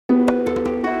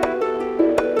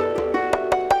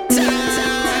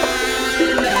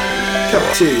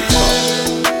Cafeteria Talk.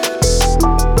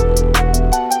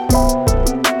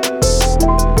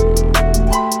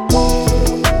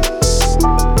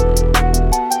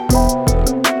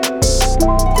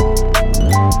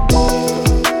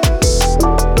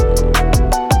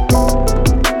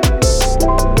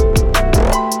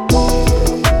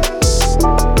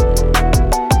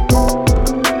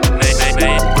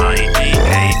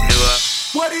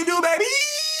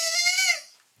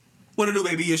 What it do,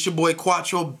 baby? It's your boy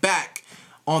Quattro back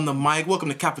on the mic. Welcome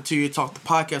to Cafeteria Talk, the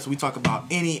podcast where we talk about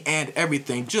any and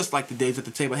everything, just like the days at the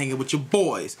table, hanging with your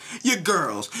boys, your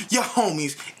girls, your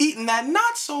homies, eating that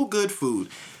not so good food.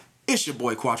 It's your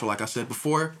boy Quattro, like I said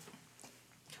before.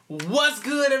 What's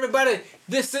good, everybody?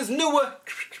 This is Nua,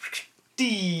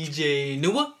 DJ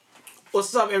Nua.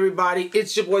 What's up, everybody?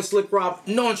 It's your boy Slick Rob.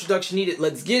 No introduction needed.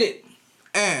 Let's get it.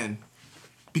 And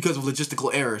because of logistical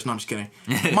errors, no, I'm just kidding.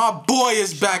 My boy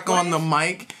is back on the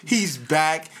mic. He's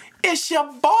back. It's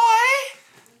your boy.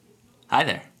 Hi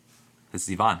there. This is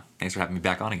Yvonne. Thanks for having me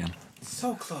back on again.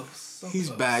 So close. He's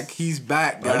back. He's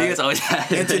back, Why do you guys. guys always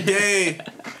have And today,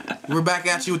 we're back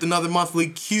at you with another monthly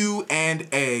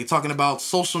Q&A, talking about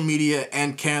social media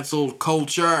and cancel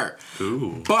culture.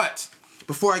 Ooh. But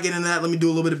before I get into that, let me do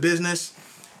a little bit of business.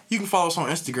 You can follow us on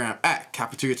Instagram at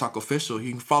Cafeteria Talk Official. You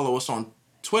can follow us on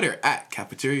Twitter at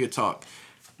Cafeteria Talk.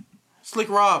 Slick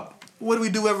Rob, what do we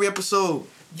do every episode?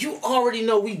 You already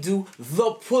know we do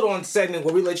the put on segment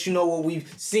where we let you know what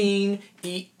we've seen,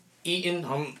 eaten.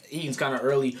 Eating's kind of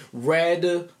early.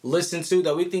 Read, listened to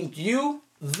that we think you,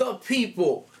 the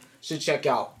people, should check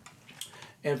out.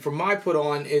 And for my put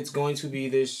on, it's going to be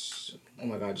this. Oh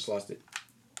my god, I just lost it.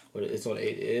 It's on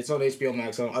HBO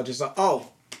Max.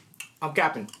 I'm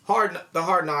capping. The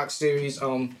Hard Knocks series.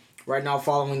 Right now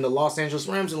following the Los Angeles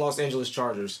Rams and Los Angeles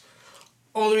Chargers.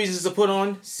 Only reasons to put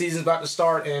on, season's about to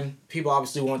start, and people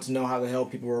obviously want to know how the hell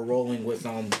people are rolling with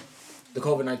the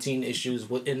COVID-19 issues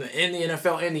in the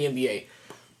NFL and the NBA.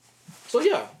 So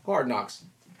yeah, Hard Knocks.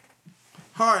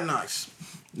 Hard Knocks.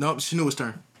 Nope, it's Shanua's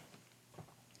turn.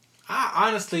 I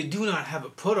honestly do not have a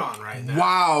put on right now.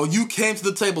 Wow, you came to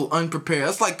the table unprepared.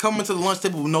 That's like coming to the lunch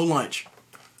table with no lunch.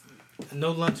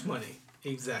 No lunch money.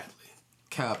 Exactly.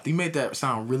 Cap, you made that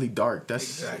sound really dark.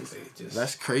 Exactly.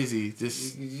 That's crazy.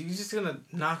 Just You're just gonna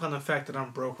knock on the fact that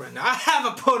I'm broke right now. I have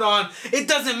a put on. It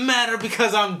doesn't matter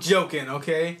because I'm joking,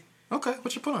 okay? okay.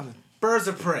 What you put on then? Birds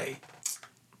of Prey.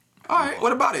 All right.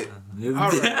 What about it?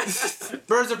 Alright.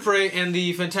 Birds of Prey and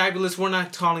the Fantabulous, we're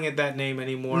not calling it that name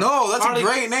anymore. No, that's a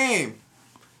great name.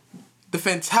 The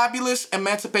Fantabulous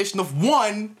Emancipation of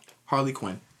One Harley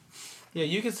Quinn. Yeah,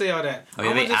 you can say all that. Oh,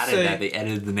 yeah, they added that. They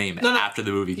edited the name after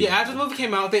the movie came out. Yeah, after the movie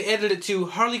came out, they edited it to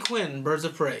Harley Quinn, Birds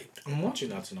of Prey. I'm watching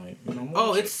that tonight.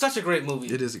 Oh, it's such a great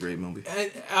movie. It is a great movie.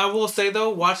 I will say, though,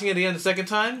 watching it again the second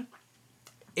time,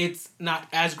 it's not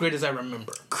as great as I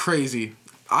remember. Crazy.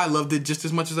 I loved it just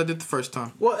as much as I did the first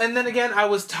time. Well, and then again, I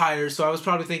was tired, so I was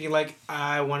probably thinking, like,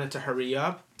 I wanted to hurry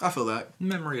up. I feel that.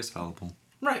 Memory is fallible.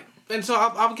 Right. And so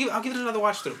I'll give it another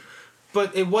watch through.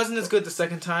 But it wasn't as good the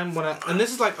second time and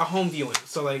this is like a home viewing.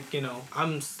 So like,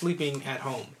 I'm sleeping at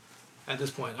home at this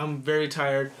point. I'm very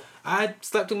tired. I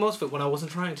slept through most of it when I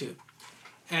wasn't trying to.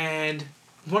 And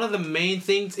one of the main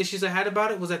issues I had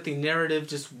about it was that the narrative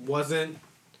just wasn't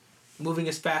moving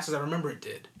as fast as I remember it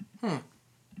did.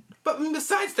 But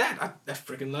besides that, I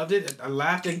freaking loved it. I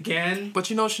laughed again. But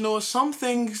Shanua, some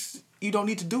things you don't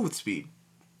need to do with speed.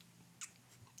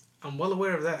 I'm well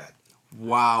aware of that.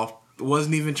 Wow.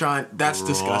 Wasn't even trying. That's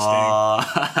disgusting.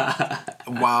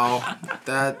 Wow.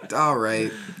 That. All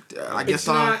right. I guess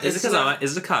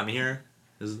Is it coming here?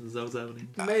 Is that what's happening?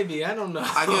 Maybe, I don't know.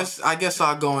 I guess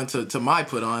I'll go into my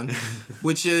put on,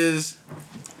 which is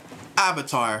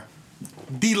Avatar,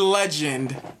 The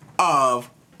Legend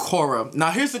of Korra. Now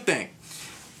here's the thing.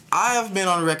 I have been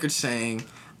on record saying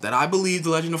that I believe The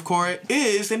Legend of Korra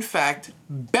is in fact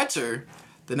better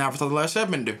than Avatar: The Last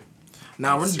Airbender.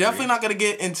 Now, we're definitely not going to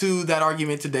get into that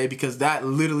argument today because that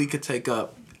literally could take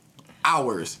up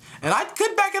hours. And I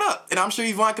could back it up. And I'm sure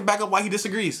Yvonne could back up why he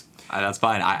disagrees. That's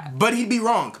fine. But he'd be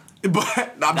wrong. But no, I'm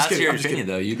just That's kidding. your opinion,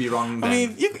 though. You'd be wrong then. I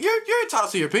mean, you're entitled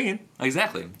to your opinion.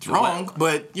 Exactly. It's wrong,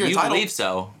 but you're entitled. You believe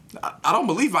so. I don't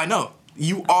believe I know.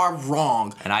 You are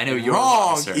wrong. And I know you're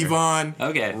wrong, sir. Yvonne.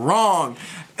 Okay. Wrong.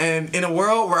 And in a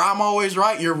world where I'm always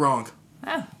right, you're wrong.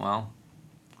 Well,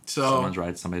 so someone's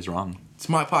right, somebody's wrong. It's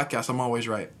my podcast. I'm always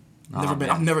right.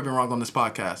 I've never been wrong on this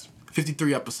podcast.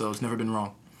 53 episodes, never been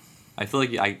wrong. I feel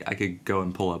like I could go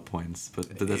and pull up points, but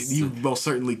that's You most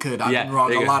certainly could. I've Yeah, been wrong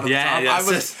there a you lot go. of Yeah,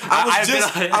 times.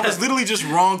 yeah, I was literally just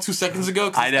wrong 2 seconds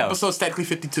ago. 'Cause I know. this episode's technically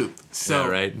 52. So yeah,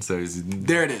 right. So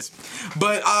there it is.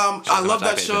 But I love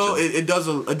that show. It does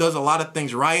a lot of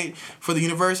things right for the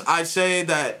universe. I'd say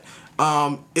that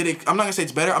I'm not gonna say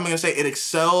it's better. I'm gonna say it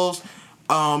excels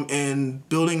in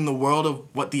building the world of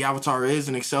what the Avatar is,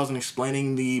 and excels in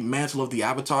explaining the mantle of the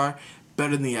Avatar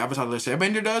better than the Avatar: The Last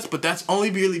Airbender does. But that's only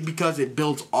really because it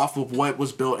builds off of what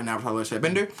was built in Avatar: The Last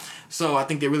Airbender. So I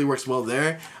think it really works well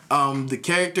there. The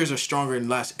characters are stronger in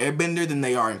Last Airbender than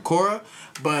they are in Korra,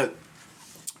 but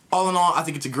all in all, I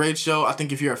think it's a great show. I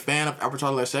think if you're a fan of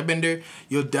Avatar: The Last Airbender,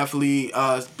 you'll definitely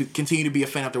continue to be a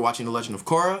fan after watching The Legend of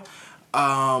Korra.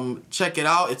 Check it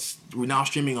out. It's now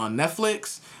streaming on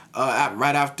Netflix.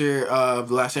 Right after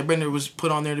The Last Airbender was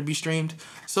put on there to be streamed.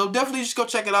 So definitely just go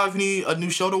check it out if you need a new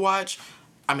show to watch.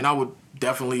 I mean, I would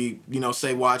definitely,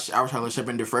 say watch Avatar: The Last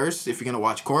Airbender first if you're going to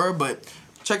watch Korra. But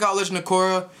check out Legend of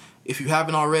Korra. If you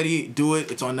haven't already, do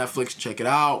it. It's on Netflix. Check it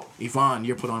out. Yvonne,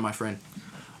 you're put on, my friend.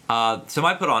 So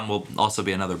my put on will also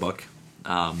be another book.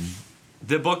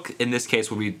 The book in this case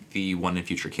will be The One and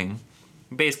Future King,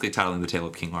 basically titling the tale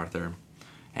of King Arthur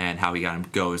and how he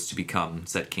goes to become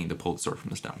said king to pull the sword from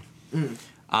the stone.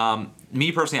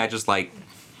 Me personally, I just like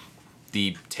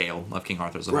the tale of King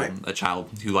Arthur as a child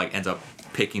who ends up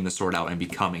picking the sword out and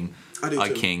becoming a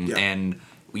king. Yeah. And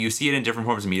you see it in different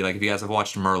forms of media. Like if you guys have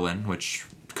watched Merlin, which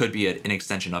could be an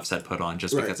extension of said put on,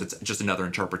 just because it's just another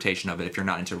interpretation of it if you're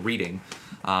not into reading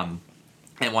and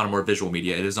want a more visual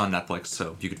media. It is on Netflix,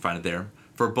 so you can find it there.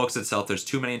 For books itself, there's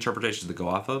too many interpretations to go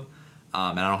off of.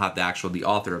 And I don't have the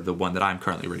author of the one that I'm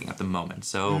currently reading at the moment.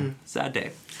 So, sad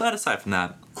day. But aside from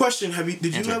that... Question,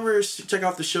 did you ever check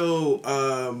out the show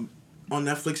on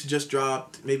Netflix? It just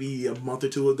dropped maybe a month or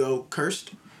two ago,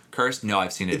 Cursed? Cursed? No,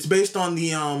 I've seen it. It's based on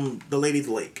the Lady of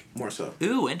the Lake, more so.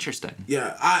 Ooh, interesting.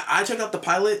 Yeah, I checked out the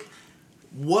pilot.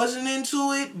 Wasn't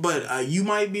into it, but you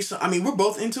might be... I mean, we're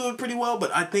both into it pretty well,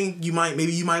 but I think you might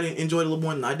enjoy it a little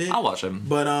more than I did. I'll watch it.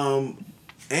 But,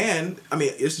 and, I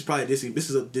mean, this is probably Disney. This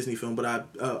is a Disney film, but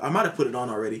I might have put it on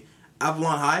already.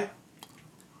 Avalon High.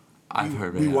 I've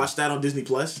heard of it. We watched that on Disney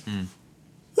Plus.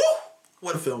 Woo!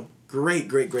 What a film. Great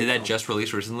Did film. that just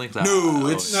release recently? No,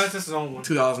 it's No, it's just his own one.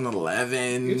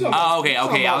 2011. Oh, okay.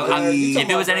 If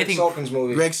it was anything...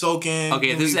 Greg Sulkin. Okay,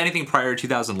 if this is anything prior to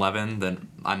 2011, then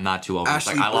I'm not too old.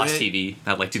 Ashley I lost Brett. TV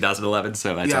at 2011,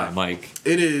 so that's why I'm like...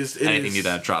 It is. anything new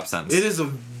that drops sense. It is a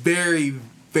very,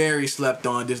 very slept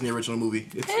on Disney original movie.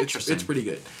 Interesting. It's pretty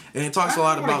good. And it talks a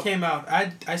lot When about... it came out,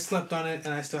 I slept on it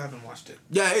and I still haven't watched it.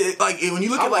 Yeah, when you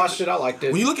look I at watched it. I liked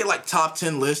it. When you look at top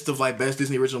 10 list of best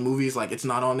Disney original movies, it's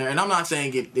not on there. And I'm not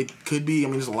saying it could be. I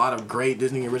mean, there's a lot of great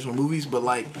Disney original movies, but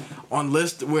on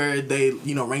list where they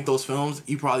rank those films,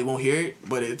 you probably won't hear it.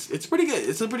 But it's pretty good.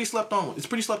 It's pretty slept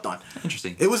on.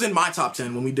 Interesting. It was in my top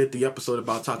 10 when we did the episode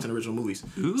about top 10 original movies.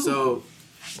 Ooh. So,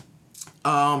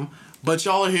 but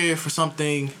y'all are here for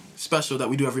something special that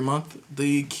we do every month,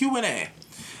 the Q&A.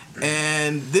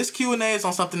 And this Q&A is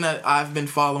on something that I've been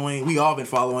following, we all been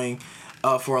following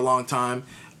for a long time.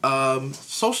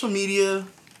 Social media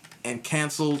and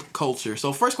canceled culture.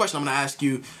 So first question I'm going to ask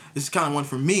you, this is kind of one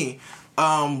for me.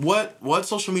 What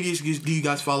social medias do you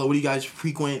guys follow? What do you guys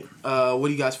frequent? What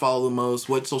do you guys follow the most?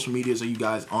 What social medias are you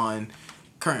guys on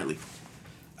currently?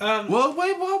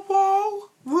 Whoa.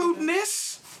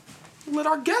 Rudeness. Let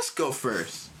our guest go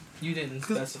first. You didn't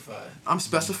specify. I'm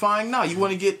specifying now. You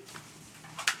want to get...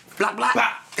 Blah,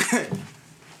 blah.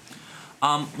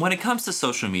 When it comes to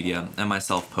social media and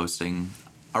myself posting,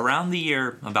 around the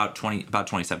year about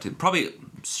 2017, probably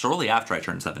shortly after I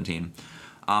turned 17,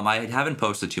 I haven't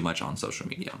posted too much on social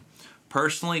media.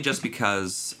 Personally, just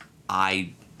because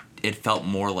it felt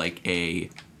more like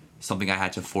something I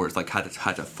had to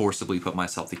had to forcibly put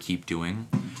myself to keep doing.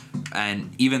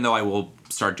 And even though I will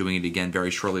start doing it again very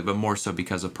shortly, but more so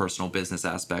because of personal business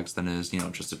aspects than it is,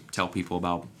 just to tell people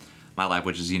about my life,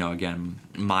 which is, again,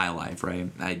 my life,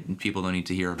 right? People don't need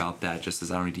to hear about that, just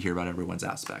as I don't need to hear about everyone's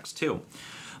aspects, too.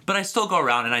 But I still go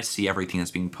around and I see everything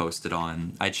that's being posted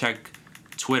on. I check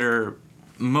Twitter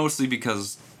mostly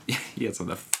because you get some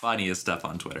of the funniest stuff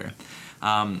on Twitter.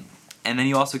 And then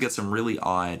you also get some really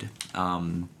odd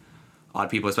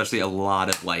people, especially a lot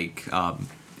of,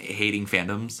 hating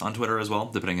fandoms on Twitter as well,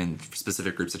 depending on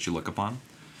specific groups that you look upon.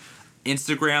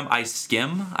 Instagram, I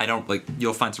skim. I don't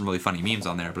you'll find some really funny memes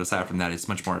on there, but aside from that, it's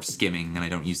much more of skimming, and I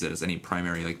don't use it as any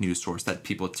primary news source that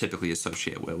people typically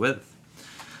associate it with.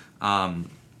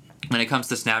 When it comes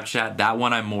to Snapchat, that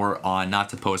one I'm more on, not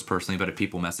to post personally, but if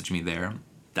people message me there,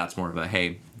 that's more of a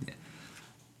hey.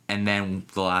 And then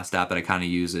the last app that I kind of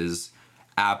use is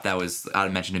app that was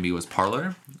mentioned to me was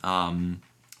Parler,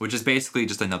 which is basically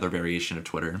just another variation of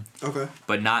Twitter. Okay.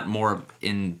 But not more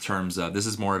in terms of, this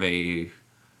is more of a,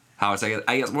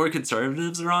 I guess more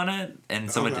conservatives are on it, and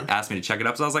someone Okay. asked me to check it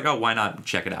out, so I was like, oh, why not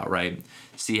check it out, right?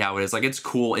 See how it is. Like, it's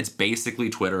cool. It's basically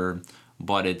Twitter,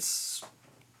 but it's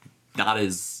not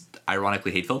as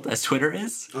ironically hateful as Twitter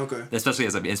is. Okay.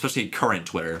 Especially current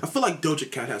Twitter. I feel like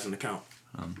Doja Cat has an account.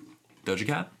 Doja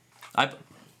Cat?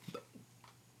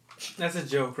 That's a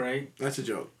joke, right? That's a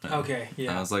joke. Okay,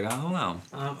 yeah. I was like, I don't know.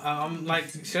 I'm like,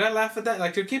 should I laugh at that?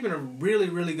 Like, you're keeping a really,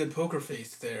 really good poker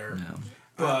face there. Yeah.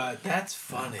 But that's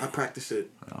funny. I practice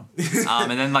it.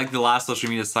 And then like the last social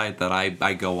media site that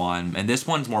I go on, and this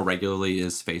one's more regularly,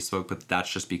 is Facebook, but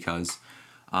that's just because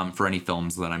for any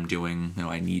films that I'm doing,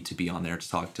 I need to be on there to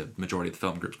talk to majority of the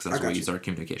film groups, because that's what we use our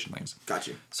communication things. Got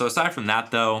you. So aside from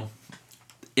that though,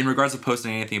 in regards to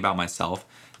posting anything about myself,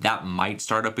 that might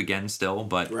start up again still,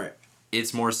 but Right.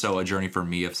 it's more so a journey for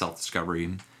me of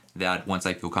self-discovery, that once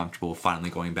I feel comfortable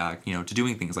finally going back, to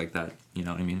doing things like that, you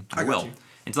know what I mean? I got will. you.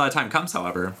 Until that time comes,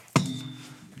 however,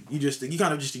 You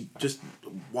kind of just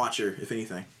watch her, if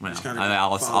anything. well, Just kinda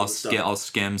I'll follow the stuff. I'll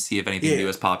skim, see if anything Yeah. new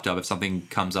has popped up. If something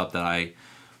comes up that I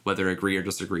whether agree or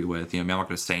disagree with, I'm not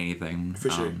going to say anything.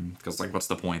 For sure. Because what's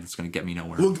the point? It's going to get me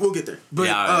nowhere. We'll get there. But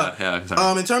Yeah,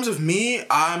 sorry. in terms of me,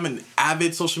 I'm an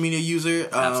avid social media user.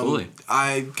 Absolutely.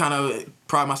 I kind of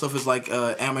pride myself as like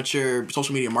an amateur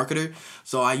social media marketer.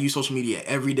 So I use social media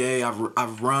every day.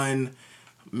 I've run,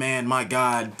 man, my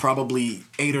God, probably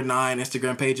 8 or 9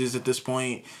 Instagram pages at this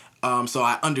point. So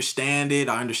I understand it.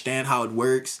 I understand how it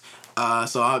works.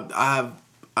 So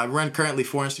I run currently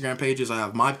 4 Instagram pages. I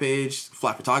have my page,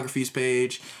 Flat Photography's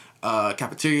page,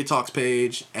 Cafeteria Talks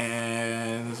page,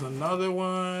 and there's another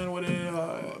one. What is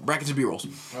Brackets and B-rolls.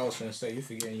 I was gonna say you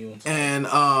forgetting you. And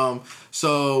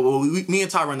me and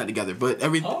Ty run that together. But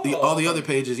all the other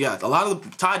pages, yeah, a lot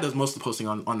of Ty does most of the posting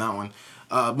on that one.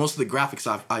 Most of the graphics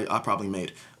I probably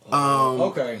made.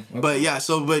 Okay. But yeah,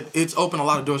 but it's opened a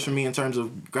lot of doors for me in terms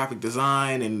of graphic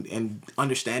design and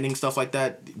understanding stuff like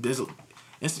that.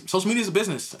 Social media is a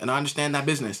business, and I understand that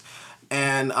business.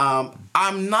 And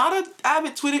I'm not an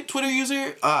avid Twitter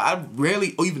user. I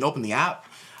rarely even open the app.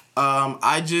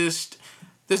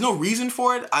 There's no reason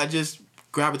for it. I just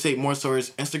gravitate more towards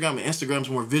Instagram, and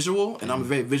Instagram's more visual, and I'm a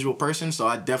very visual person, so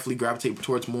I definitely gravitate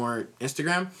towards more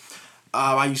Instagram.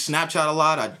 I use Snapchat a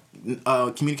lot.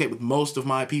 I communicate with most of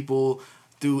my people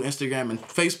through Instagram and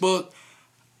Facebook.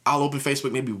 I'll open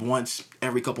Facebook maybe once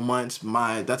every couple months.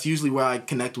 That's usually where I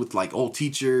connect with like old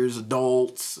teachers,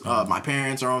 adults. My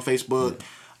parents are on Facebook.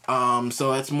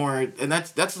 So that's more, and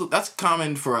that's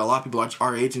common for a lot of people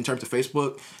our age in terms of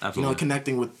Facebook. Absolutely.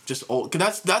 Connecting with just old.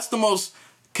 Cause that's the most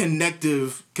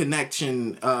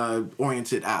connection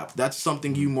oriented app. That's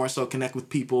something you more so connect with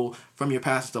people from your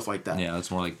past and stuff like that. Yeah,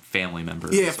 it's more like family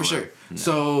members. Yeah, for sure. Yeah.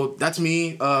 So that's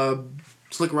me.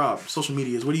 Slick Rob, social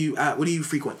medias. What do you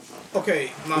frequent? Okay.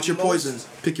 What's your poison?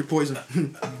 Pick your poison.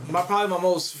 Probably my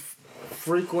most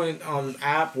frequent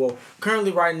app. Well,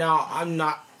 currently right now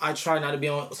I try not to be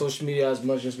on social media as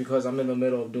much just because I'm in the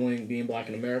middle of being Black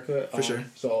in America. For sure.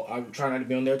 So I try not to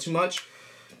be on there too much.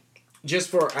 Just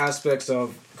for aspects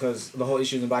of, because the whole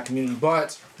issue in the Black community.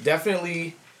 But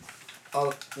definitely,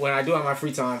 when I do have my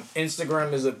free time,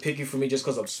 Instagram is a picky for me just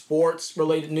because of sports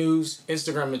related news.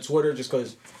 Instagram and Twitter just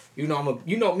because, me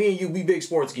and you, we big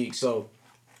sports geeks. So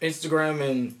Instagram,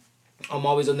 and I'm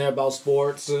always in there about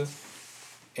sports.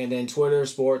 And then Twitter,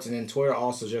 sports, and then Twitter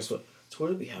also just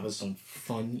Twitter be having some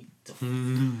fun.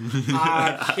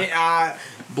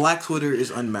 Black Twitter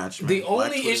is unmatched. Man. The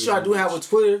only issue I do have with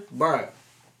Twitter, bruh,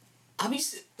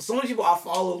 some of the people I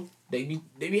follow, they be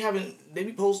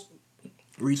post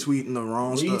retweeting the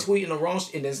wrong stuff. Retweeting the wrong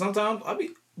and then sometimes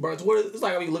Twitter, it's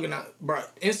like I be looking at,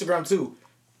 Instagram too.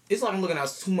 It's like I'm looking at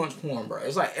too much porn, bro.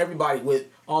 It's like everybody with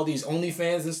all these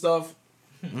OnlyFans and stuff.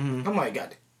 Mm-hmm. I'm like,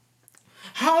 God,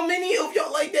 how many of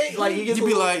y'all like that? Like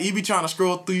you be trying to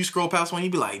scroll through, you scroll past one, you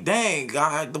be like, dang,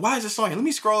 God, why is this on here? Let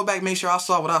me scroll back, make sure I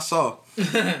saw what I saw.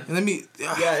 And let me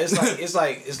yeah, it's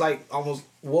like almost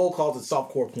Woe calls it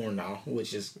softcore porn now,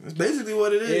 which is it's basically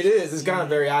what it is. It is. It's kind of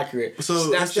very accurate.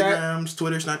 So Instagrams,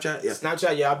 Twitter, Snapchat, yeah.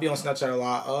 Snapchat, yeah, I be on Snapchat a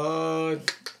lot.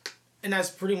 And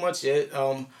that's pretty much it.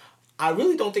 I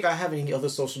really don't think I have any other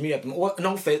social media at the moment.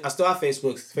 No, I still have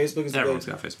Facebook. Facebook is everyone's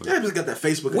got Facebook. Yeah, just got that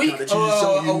Facebook account that you just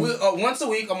don't use. Once a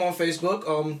week, I'm on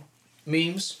Facebook.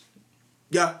 Memes.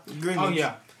 Yeah, green memes.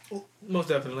 Yeah, most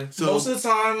definitely. So, most of the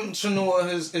time, Shanua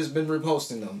has been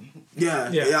reposting them.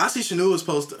 Yeah. I see Shanua's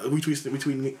post reposting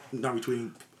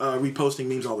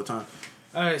memes all the time.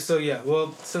 All right, so yeah,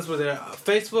 well, since we're there,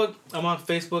 Facebook, I'm on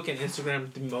Facebook and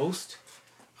Instagram the most.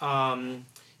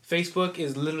 Facebook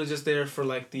is literally just there for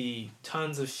like the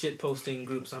tons of shit posting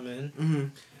groups I'm in. Mm-hmm.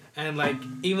 And like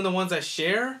even the ones I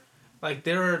share, like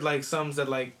there are like some that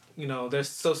like, you know, they're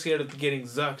so scared of getting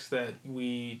zucked that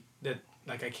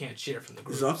like I can't share from the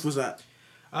group. Zuck was that?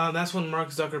 That's when Mark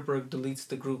Zuckerberg deletes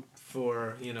the group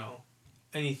for, you know,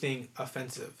 anything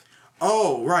offensive.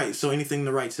 Oh, right. So anything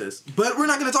the right says. But we're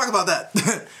not going to talk about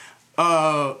that.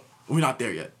 We're not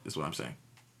there yet, is what I'm saying.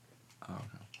 Oh,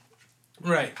 okay.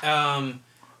 Right. I'm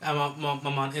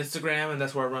on Instagram, and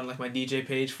that's where I run like my DJ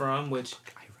page from, which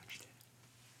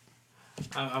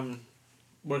I'm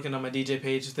working on my DJ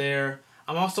page there.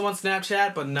 I'm also on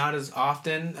Snapchat, but not as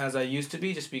often as I used to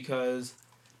be, just because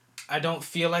I don't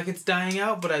feel like it's dying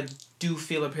out, but I do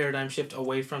feel a paradigm shift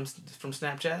away from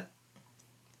Snapchat.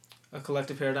 A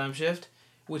collective paradigm shift,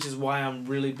 which is why I'm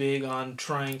really big on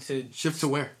trying to Shift to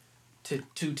where? to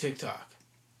TikTok.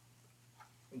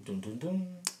 Dun, dun, dun.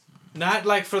 Not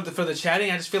like for the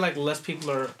chatting. I just feel like less people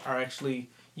are actually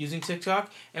using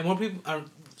TikTok, and more people are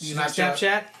using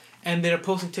Snapchat, and they're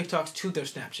posting TikToks to their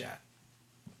Snapchat.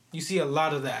 You see a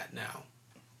lot of that now.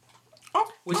 Oh,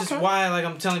 Which is why, like,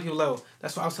 I'm telling people,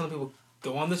 that's why I was telling people,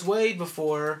 go on this way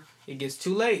before it gets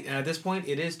too late. And at this point,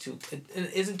 it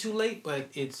isn't too late, but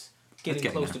it's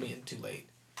getting close to being too late.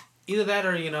 Either that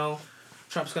or, you know,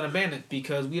 Trump's going to ban it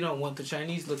because we don't want the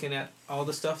Chinese looking at all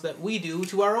the stuff that we do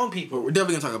to our own people. Well, we're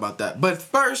definitely going to talk about that. But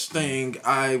first thing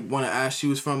I want to ask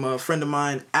you is from a friend of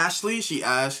mine, Ashley. She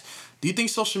asked, do you think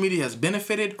social media has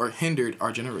benefited or hindered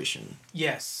our generation?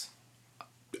 Yes.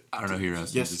 I don't know who you're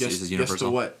asking. Yes, Is yes, this yes universal?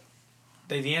 to what?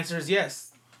 The answer is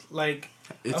yes. Like,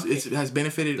 It has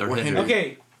benefited Or or hindered. hindered.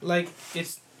 okay, like,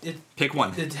 it Pick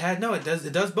one. It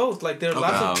does both. Like there's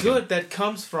lots of good that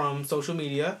comes from social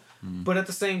media, but at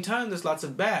the same time there's lots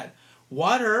of bad.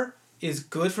 Water is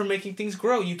good for making things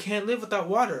grow. You can't live without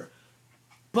water.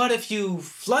 But if you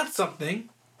flood something,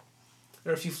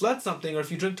 or if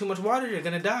you drink too much water, you're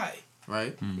gonna die.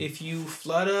 Right? If you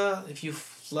flood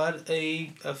a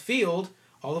field,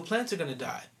 all the plants are gonna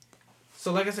die.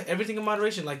 So like I said, everything in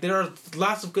moderation. Like there are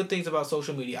lots of good things about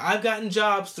social media. I've gotten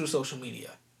jobs through social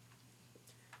media.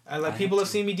 People have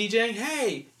seen me DJing.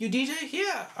 Hey, you DJ?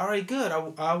 Yeah. All right, good.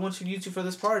 I want you to use you for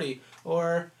this party.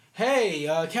 Or hey,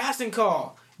 casting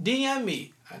call. DM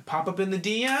me. I pop up in the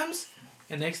DMs,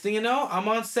 and next thing you know, I'm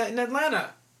on set in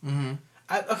Atlanta. Mm-hmm.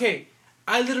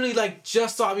 I literally like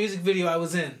just saw a music video I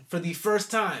was in for the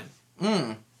first time.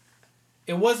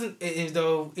 It wasn't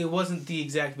it wasn't the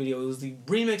exact video. It was the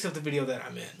remix of the video that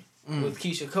I'm in with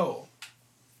Keisha Cole.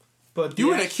 But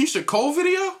You in a Keisha Cole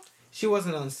video? She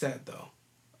wasn't on set though.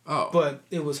 Oh. But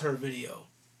it was her video.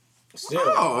 Still.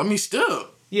 Oh, I mean, still.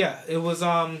 Yeah, it was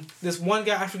this one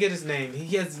guy, I forget his name.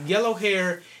 He has yellow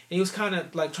hair and he was kind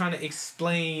of like trying to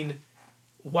explain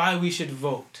why we should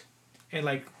vote and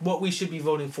like what we should be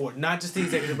voting for, not just the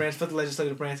executive branch, but the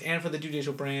legislative branch and for the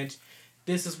judicial branch.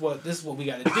 This is what we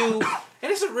got to do.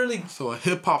 And it's a really So a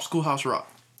hip hop schoolhouse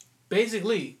rock.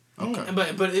 basically. Okay.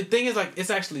 But the thing is like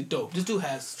it's actually dope. This dude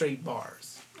has straight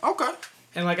bars. Okay.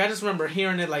 And like I just remember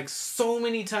hearing it like so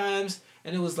many times,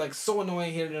 and it was like so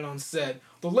annoying hearing it on set.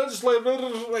 The legislative,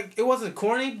 like it wasn't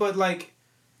corny, but like,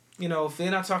 you know, if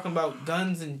they're not talking about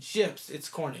guns and ships, it's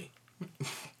corny.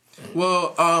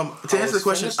 Well, to answer the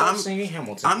question, Singing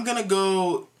Hamilton. I'm gonna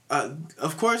go.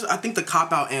 Of course, I think the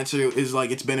cop out answer is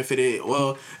like it's benefited.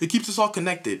 Well, it keeps us all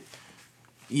connected.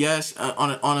 Yes,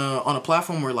 on a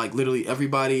platform where like literally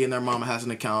everybody and their mama has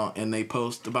an account and they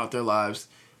post about their lives.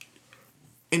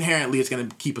 Inherently, it's gonna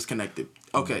keep us connected.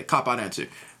 Okay, cop out answer.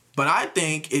 But I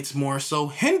think it's more so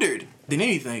hindered than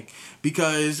anything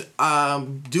because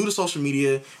due to social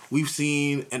media, we've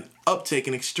seen an uptake,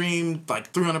 an extreme,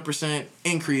 like 300%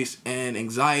 increase in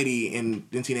anxiety in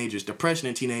teenagers, depression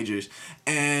in teenagers.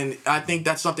 And I think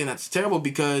that's something that's terrible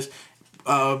because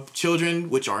children,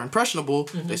 which are impressionable,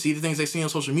 they see the things they see on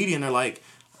social media and they're like,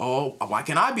 oh, why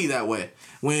can't I be that way?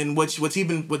 When what's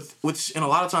in a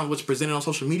lot of times what's presented on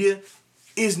social media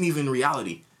isn't even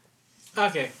reality.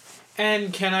 Okay.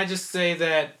 And can I just say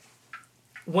that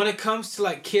when it comes to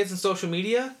like kids and social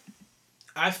media,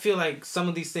 I feel like some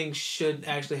of these things should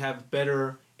actually have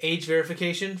better age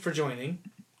verification for joining.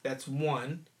 That's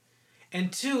one.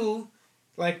 And two,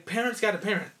 like parents got to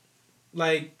parent.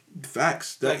 Like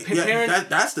Facts. Like, parents-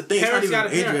 That's the thing. It's not parents even got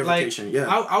to age parent. Like verification.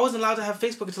 I wasn't allowed to have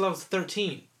Facebook until I was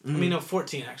 13. I mean, no,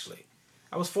 14 actually.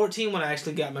 I was 14 when I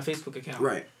actually got my Facebook account.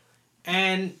 Right.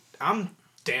 And I'm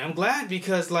damn glad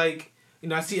because like, you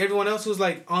know, I see everyone else who's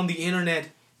like on the internet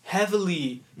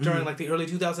heavily during like the early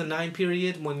 2009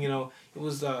 period when, you know, it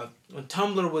was when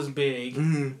Tumblr was big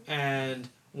and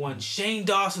when Shane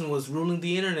Dawson was ruling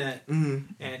the internet,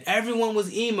 and everyone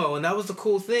was emo, and that was the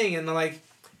cool thing. And like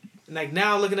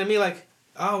now looking at me like,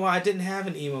 oh, well, I didn't have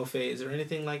an emo phase or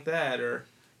anything like that, or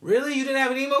really, you didn't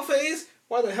have an emo phase?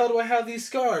 Why the hell do I have these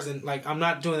scars? And like, I'm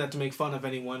not doing that to make fun of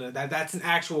anyone. That's an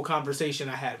actual conversation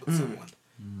I had with someone.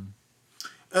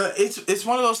 It's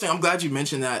one of those things. I'm glad you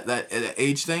mentioned that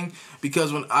age thing,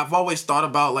 because when I've always thought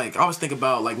about, like, I always think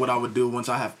about like what I would do once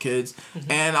I have kids,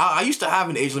 and I used to have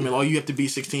an age limit. Oh, you have to be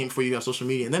 16 before you have social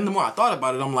media. And then the more I thought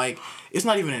about it, I'm like, it's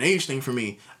not even an age thing for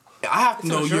me. I have to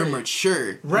know you're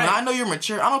mature. Right. When I know you're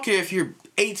mature, I don't care if you're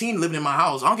 18 living in my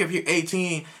house. I don't care if you're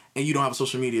 18 and you don't have a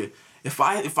social media. If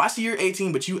I see you're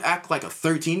 18 but you act like a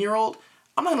 13-year-old,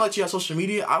 I'm not gonna let you have social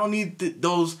media. I don't need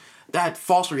that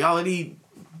false reality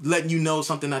letting you know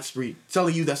something that's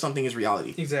telling you that something is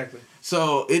reality. Exactly.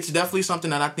 So it's definitely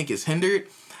something that I think is hindered.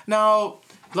 Now,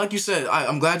 like you said,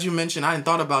 I'm glad you mentioned, I hadn't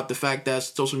thought about the fact that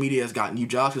social media has gotten you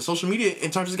jobs, because social media in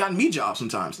terms has gotten me jobs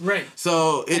sometimes. Right.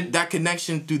 So that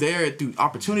connection through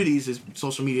opportunities,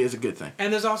 social media is a good thing.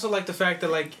 And there's also like the fact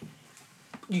that like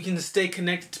you can stay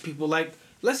connected to people. Like,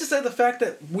 let's just say the fact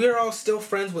that we're all still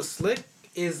friends with Slick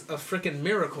is a freaking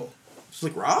miracle.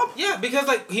 Slick Rob? Yeah, because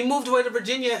like he moved away to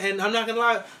Virginia, and I'm not gonna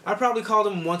lie, I probably called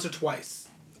him once or twice.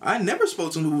 I never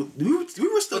spoke to him.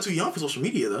 We were still too young for social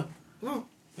media, though. Well,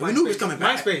 we knew he was coming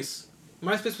back. MySpace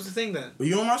was the thing then. Were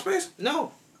you on MySpace?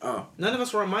 No. Oh. None of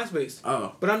us were on MySpace.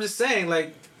 Oh. But I'm just saying,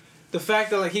 like, the fact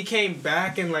that like he came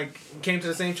back and like came to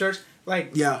the same church,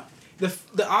 like, Yeah.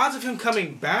 the odds of him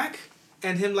coming back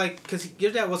and him like, because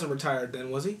your dad wasn't retired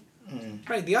then, was he?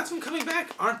 Right. The odds of him coming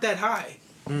back aren't that high.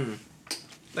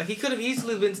 Like, he could have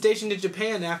easily been stationed in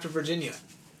Japan after Virginia.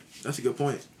 That's a good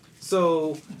point.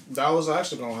 So That was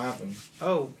actually gonna happen.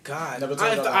 oh God, Never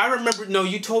told you that. I remember. No,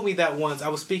 you told me that once. I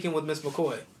was speaking with Miss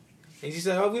McCoy, and she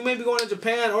said, "Oh, we may be going to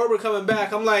Japan or we're coming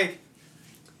back." I'm like,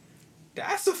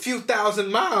 that's a few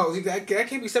thousand miles. That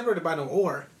can't be separated by no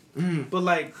or. But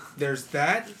like, there's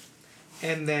that,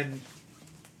 and then.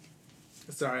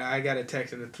 Sorry, I got a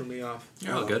text and it threw me off.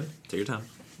 Oh, good. Take your time.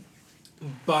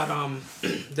 But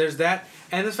there's that,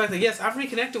 and the fact that yes, I've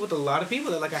reconnected with a lot of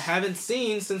people that like I haven't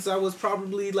seen since I was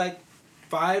probably like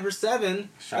 5 or 7.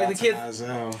 Shout like out the kid, to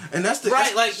Nigel. And that's the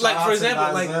right? Like Shout out for to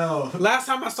example, like Nigel. last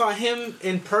time I saw him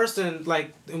in person,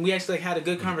 like, and we actually like, had a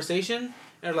good conversation,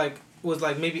 and like was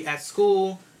like maybe at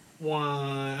school when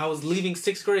I was leaving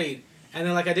 6th grade. And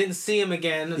then, like, I didn't see him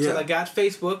again until I got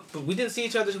Facebook. But we didn't see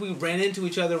each other. We ran into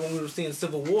each other when we were seeing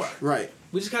Civil War. Right.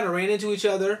 We just kind of ran into each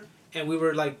other. And we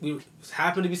were, like, we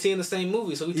happened to be seeing the same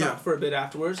movie. So we talked for a bit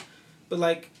afterwards. But,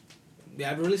 like, we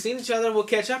haven't really seen each other. We'll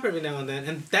catch up every now and then.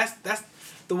 And that's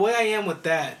the way I am with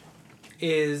that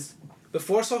is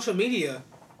before social media,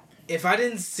 if I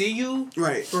didn't see you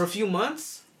for a few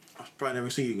months... I'll probably never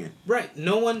see you again. Right.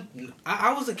 No one...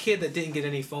 I was a kid that didn't get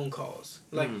any phone calls.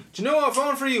 Like, do you know what?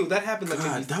 Phone for you. That happened like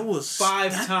maybe that was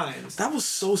 5 times. That was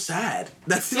so sad.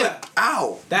 That's like,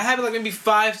 ow. That happened like maybe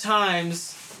 5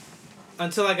 times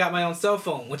until I got my own cell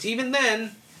phone. Which even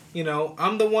then, you know,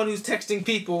 I'm the one who's texting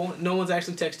people. No one's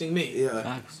actually texting me. Yeah.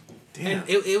 Nice. Damn. And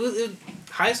it was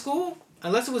high school,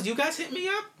 unless it was you guys hit me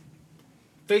up,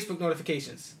 Facebook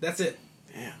notifications. That's it.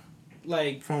 Damn.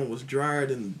 Like, Phone was drier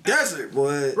than the desert,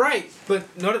 boy. right, but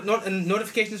and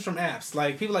notifications from apps.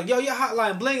 Like, people like, yo, your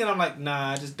hotline bling, and I'm like,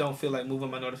 nah, I just don't feel like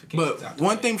moving my notifications out. But the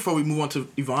one way. thing before we move on to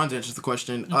Yvonne's answer to the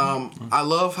question, I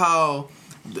love how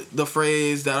the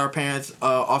phrase that our parents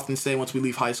often say once we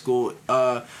leave high school,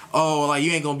 oh, like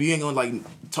you ain't gonna like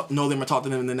know them or talk to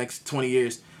them in the next 20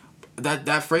 years.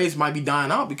 That phrase might be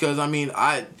dying out because I mean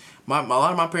a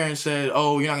lot of my parents said,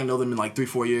 oh, you're not gonna know them in like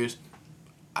 3-4 years.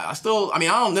 I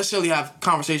don't necessarily have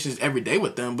conversations every day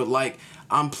with them, but like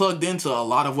I'm plugged into a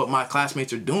lot of what my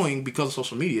classmates are doing because of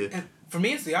social media. And for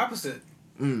me, it's the opposite.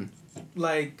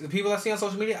 Like, the people I see on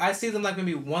social media, I see them like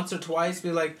maybe once or twice.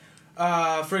 Be like,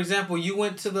 for example, you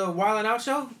went to the Wild 'N Out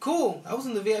show? Cool. I was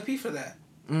in the VIP for that.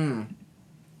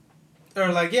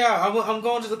 Or like, yeah, I'm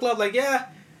going to the club. Like, yeah.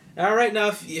 All right, now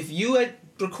if you had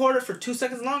recorded for 2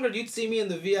 seconds longer, you'd see me in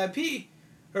the VIP.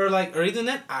 Or like, or either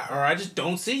that, or I just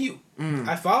don't see you.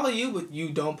 I follow you, but you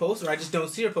don't post, or I just don't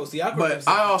see your post. The algorithm.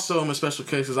 But I also am a special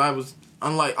case because I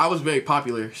was very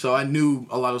popular, so I knew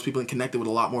a lot of those people and connected with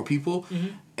a lot more people,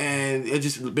 and it's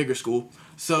just a bigger school.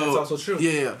 So That's also true.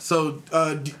 Yeah. So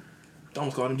I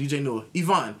almost called him DJ Noah.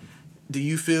 Yvonne, do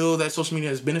you feel that social media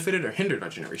has benefited or hindered our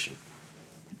generation?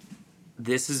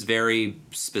 This is very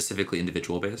specifically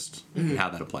individual based and how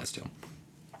that applies to.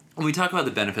 When we talk about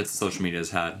the benefits that social media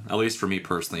has had, at least for me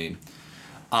personally,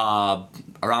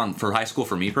 for high school,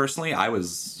 for me personally, I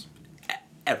was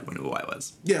everyone knew who I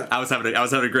was. Yeah. I was having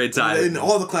a great time. In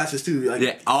all the classes too. Like,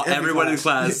 Yeah, every everyone in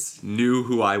class knew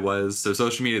who I was. So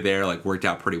social media there like worked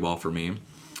out pretty well for me.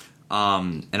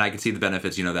 And I could see the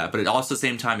benefits, that. But at also the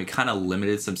same time, it kind of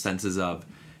limited some senses of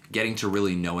getting to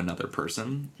really know another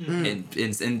person.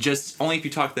 And just only if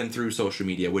you talk to them through social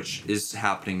media, which is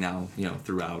happening now,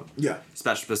 throughout. Yeah.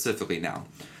 Especially specifically now.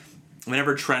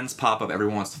 Whenever trends pop up,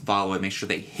 everyone wants to follow it, make sure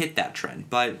they hit that trend.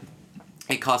 But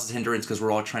it causes hindrance because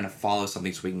we're all trying to follow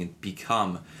something so we can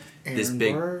become this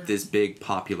big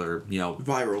popular,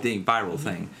 viral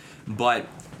thing. But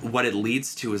what it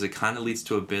leads to is it kind of leads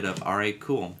to a bit of, all right,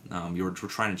 cool. We're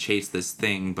trying to chase this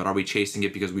thing, but are we chasing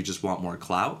it because we just want more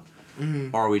clout?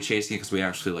 Or are we chasing it because we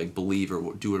actually believe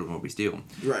or do what we do?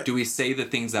 Right. Do we say the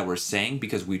things that we're saying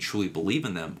because we truly believe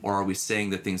in them, or are we saying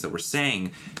the things that we're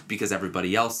saying because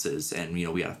everybody else is, and we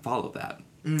got to follow that?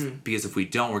 Because if we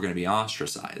don't, we're going to be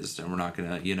ostracized, and we're not going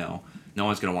to, no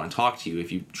one's going to want to talk to you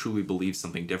if you truly believe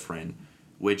something different,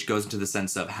 which goes into the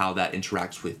sense of how that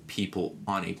interacts with people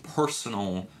on a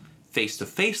personal,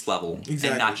 face-to-face level,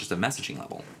 and not just a messaging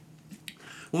level.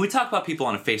 When we talk about people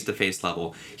on a face-to-face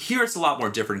level, here it's a lot more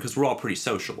different because we're all pretty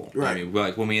sociable. Right. I mean,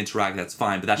 when we interact, that's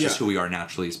fine, but that's just who we are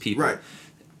naturally as people. Right.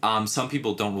 Some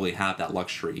people don't really have that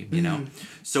luxury,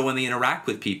 So when they interact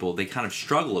with people, they kind of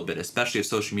struggle a bit, especially if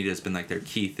social media has been their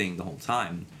key thing the whole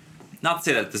time. Not to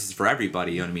say that this is for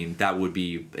everybody, that would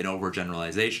be an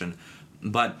overgeneralization.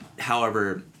 But,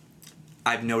 however,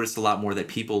 I've noticed a lot more that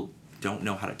people don't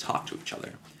know how to talk to each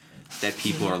other. That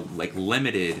people are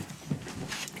limited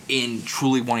in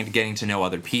truly wanting to getting to know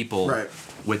other people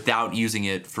without using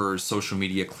it for social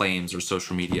media claims or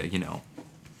social media,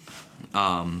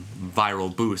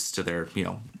 viral boosts to their,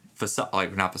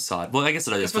 facade, not facade. Well, I guess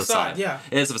it is facade. Yeah.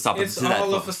 It is a facade. It's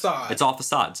all a facade. It's all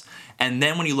facades. And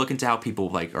then when you look into how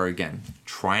people are again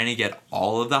trying to get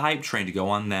all of the hype train to go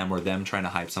on them or them trying to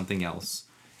hype something else,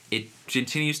 it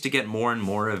continues to get more and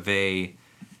more of a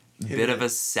bit of a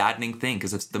saddening thing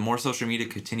because the more social media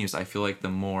continues, I feel like the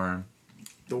more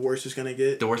the worse it's gonna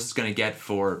get. The worse it's gonna get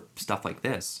for stuff like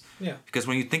this. Yeah. Because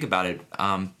when you think about it,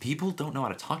 people don't know how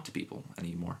to talk to people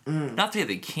anymore. Not to say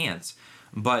they can't,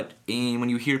 but when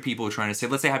you hear people trying to say,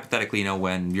 let's say hypothetically,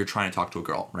 when you're trying to talk to a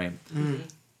girl, right?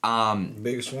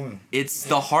 Biggest one. It's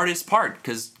the hardest part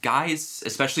because guys,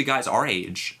 especially guys our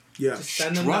age, just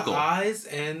send them the eyes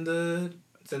and the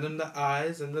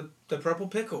purple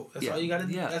pickle. That's all you gotta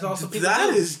do. That's all some people do.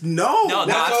 That is no,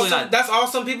 absolutely not. That's all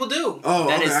some people do. Oh,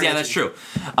 that okay, is that's true.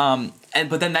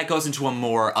 But then that goes into a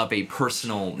more of a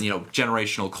personal,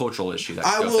 generational cultural issue.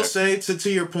 I will say to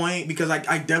your point because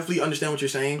I definitely understand what you're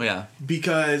saying. Yeah.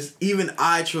 Because even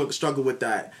I struggle with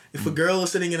that. If a girl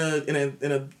is sitting in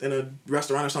a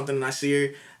restaurant or something and I see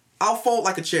her, I'll fold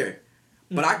like a chair.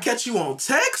 But I catch you on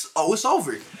text, it's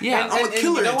over. Yeah, I'm a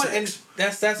killer in text.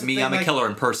 And that's me. The thing, I'm a killer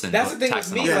in person. That's the thing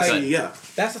with me.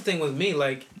 That's the thing with me.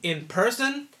 In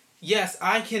person, yes,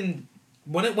 I can.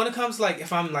 When it comes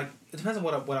if I'm it depends on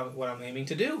what I'm aiming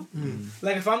to do.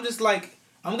 If I'm just I'm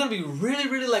gonna be really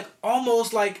really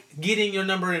almost getting your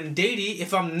number and datey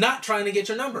if I'm not trying to get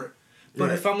your number.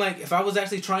 But if I'm if I was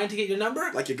actually trying to get your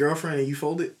number, like your girlfriend and you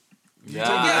folded.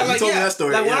 Yeah, you told me that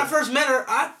story. When I first met her,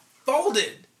 I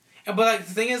folded. But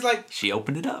the thing is she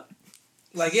opened it up.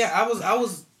 I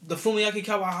was the Fumiyaki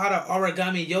Kawahara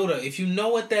Origami Yoda. If you know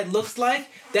what that looks like,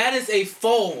 that is a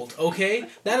fold, okay?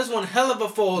 That is one hell of a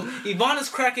fold. Yvonne is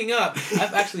cracking up.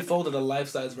 I've actually folded a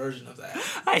life-size version of that.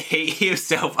 I hate you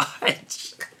so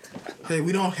much. Hey,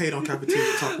 we don't hate on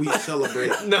Cappuccino Talk. We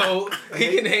celebrate. No,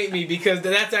 he can hate me because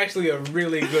that's actually a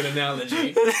really good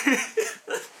analogy.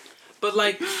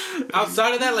 But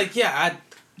outside of that,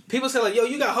 people say yo,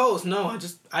 you got hoes. No,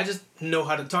 I just know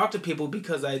how to talk to people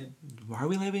because Why are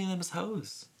we labeling them as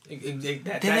hoes?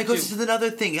 That goes to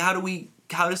another thing.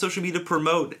 How does social media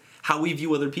promote how we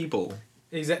view other people?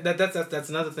 Exactly. That's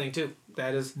another thing too.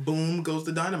 That is boom goes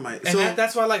the dynamite. And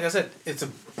that's why, I said, it's a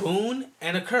boon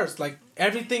and a curse.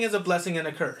 Everything is a blessing and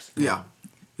a curse. Yeah.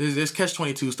 There's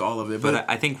catch-22s to all of it. But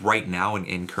I think right now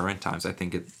in current times, I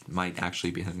think it might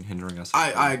actually be hindering us.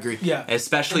 I agree. Yeah.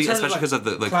 Especially because of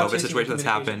the COVID situation that's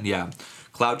happened. Yeah.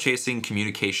 Cloud chasing,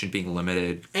 communication being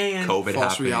limited, and COVID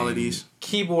false happening. realities.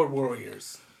 Keyboard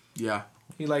warriors. Yeah.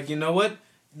 You're you know what?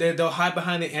 They'll hide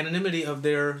behind the anonymity of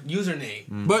their username.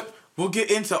 But we'll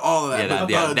get into all of that.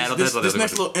 This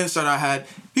next little insight I had,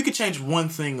 if you could change one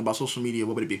thing about social media,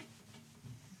 what would it be?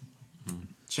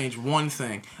 Change one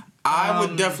thing. I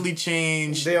would definitely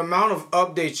change the amount of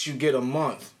updates you get a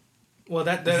month. Well,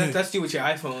 that's you with your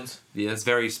iPhones. Yeah, it's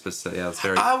very specific. Yeah, it's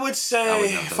very. I would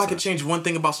say if I could change one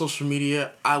thing about social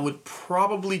media, I would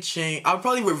probably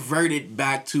revert it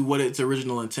back to what its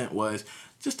original intent was.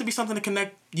 just to be something to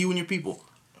connect you and your people.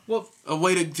 Well, A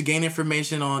way to gain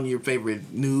information on your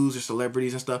favorite news or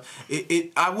celebrities and stuff.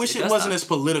 I wish It it does wasn't that. as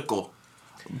political.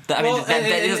 I mean, Well, that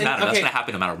and- doesn't matter. That's okay. going to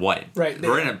happen no matter what. Right.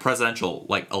 We're in a presidential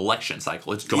election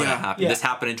cycle. It's going to Yeah. happen. Yeah. This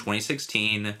happened in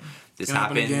 2016. This It's gonna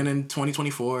happen happened again in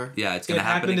 2024. Yeah, it's it going to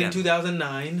happen happened again. in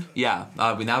 2009. Yeah,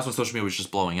 that was when social media was just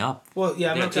blowing up. Well,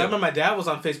 yeah, I Yeah, remember too. my dad was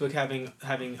on Facebook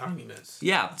having arguments.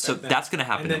 Yeah, so Back then. that's going to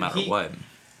happen And no then matter he- what.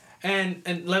 And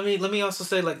let me also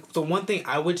say, like, the one thing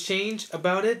I would change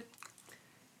about it,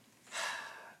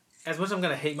 as much as I'm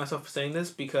gonna hate myself for saying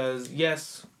this, because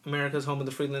yes, America's home of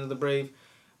the free land of the brave,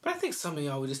 but I think some of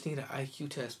y'all would just need an IQ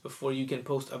test before you can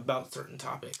post about certain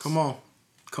topics. Come on.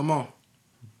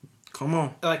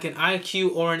 Like an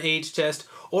IQ or an age test,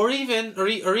 or even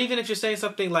if you're saying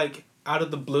something like out of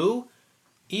the blue,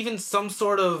 even some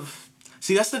sort of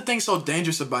See, that's the thing so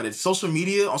dangerous about it. Social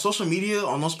media,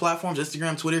 on those platforms,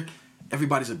 Instagram, Twitter,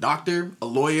 everybody's a doctor, a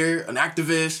lawyer, an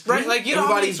activist. Right, like, you know,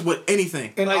 everybody's with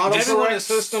anything. An Like, autocorrect everyone-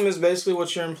 system is basically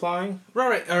what you're implying.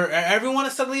 right, or everyone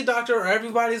is suddenly a doctor, or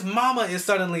everybody's mama is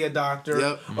suddenly a doctor,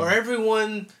 Yep. or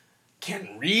everyone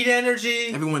can read energy.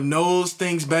 Everyone knows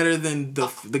things better than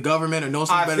the government, or knows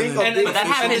things I better think than. a big- But that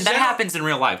And happens. the That general- happens in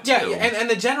real life too. Yeah, and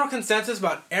the general consensus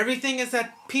about everything is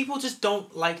that people just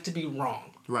don't like to be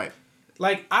wrong. Right.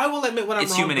 Like, I will admit when I'm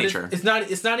It's wrong. human but nature.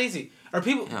 It's not easy. Or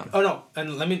people. Yeah. Oh no,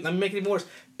 and let me make it even worse.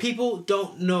 People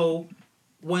don't know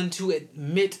when to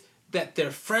admit that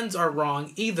their friends are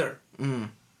wrong either.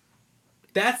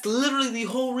 That's literally the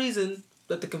whole reason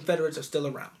that the Confederates are still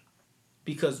around,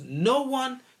 because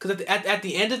at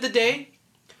the end of the day,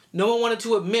 no one wanted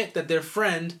to admit that their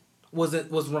friend was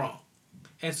wrong,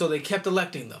 and so they kept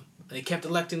electing them. And they kept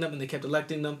electing them, and they kept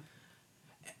electing them.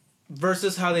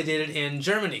 Versus how they did it in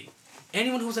Germany.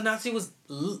 Anyone who was a Nazi was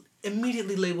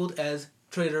immediately labeled as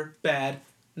traitor, bad,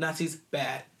 Nazis,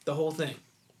 bad, the whole thing.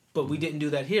 But we didn't do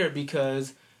that here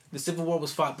because the Civil War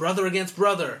was fought brother against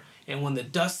brother. And when the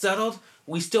dust settled,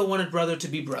 we still wanted brother to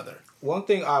be brother. One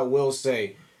thing I will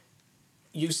say,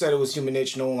 you said it was human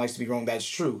nature. No one likes to be wrong. That's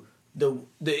true.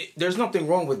 There's nothing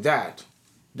wrong with that.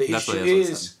 The That's issue what I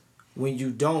said. is when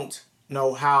you don't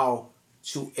know how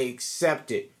to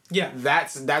accept it. Yeah.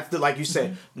 That's the, like you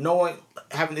said, no one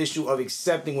have an issue of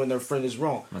accepting when their friend is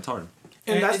wrong. That's hard.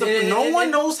 And that's And- no and- one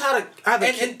and- knows how to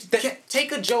and-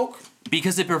 take a joke.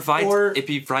 Because it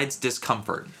provides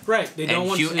discomfort. Right. They don't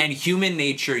want to. And human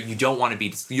nature, you don't want to be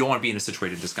in a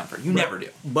situation of discomfort. You never do.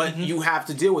 But you have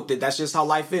to deal with it. That's just how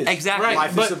life is. Exactly. Right,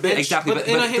 Life but- is a bitch. Exactly. But But,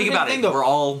 in a think human about thing, it. though. We're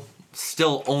all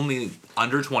still only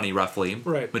under 20, roughly.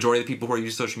 Right. Majority of the people who are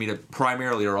using social media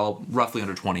primarily are all roughly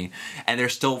under 20. And they're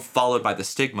still followed by the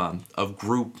stigma of the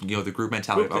group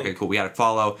mentality. Groupthink. Okay, cool, we got to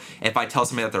follow. If I tell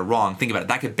somebody that they're wrong, think about it.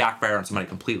 That could backfire on somebody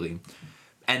completely.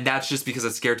 And that's just because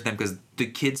it's scared to them, because the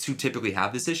kids who typically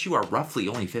have this issue are roughly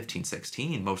only 15,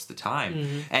 16 most of the time.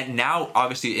 Mm-hmm. And now,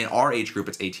 obviously, in our age group,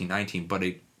 it's 18, 19. But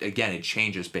it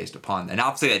changes based upon. And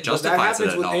I'll say that But that justifies it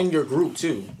happens at all. within your group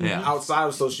too. Yeah. Outside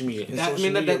of social media. And That- I social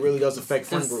mean, that- media that- really does affect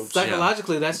friend and groups.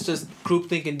 psychologically, that's just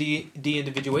groupthink and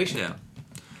de-individuation. Yeah.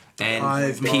 And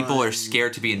Hive people are mind.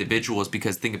 scared to be individuals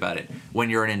because think about it. When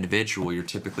you're an individual, you're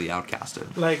typically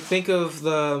outcasted. Like, think of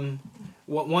the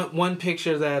one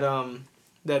picture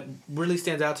that really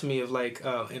stands out to me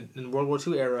of in World War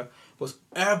II era was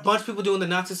a bunch of people doing the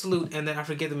Nazi salute, and then I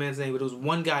forget the man's name, but it was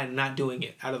one guy not doing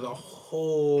it out of the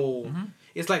whole. Mm-hmm.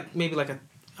 It's like maybe like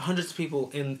hundreds of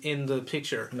people in the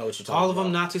picture. I know what you're talking All of them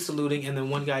about. Nazi saluting, and then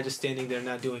one guy just standing there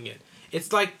not doing it.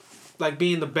 It's like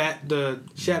being the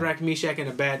Shadrach, Meshach, and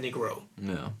Abednego.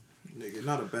 No. Nigga,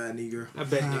 not a bad nigger.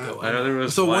 Abednego. I know there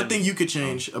was So one thing you could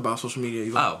change about social media.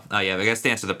 Eli? Oh, yeah. I guess to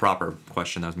answer the proper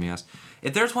question that was me asked,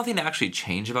 if there's one thing to actually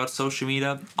change about social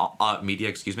media,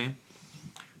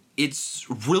 it's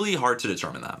really hard to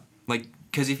determine that. Like,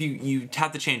 because if you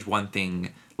have to change one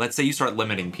thing, let's say you start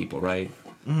limiting people, right?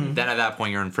 Then at that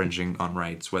point you're infringing on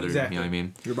rights. Whether Exactly. you know what I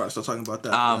mean. You're about to start talking about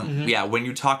that. Yeah, when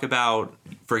you talk about,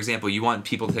 for example, you want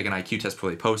people to take an IQ test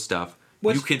before they post stuff,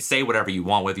 Which- you can say whatever you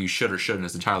want, whether you should or shouldn't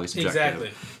is entirely subjective.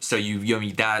 Exactly. So you I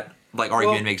mean, that argument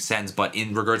Well- makes sense, but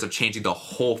in regards of changing the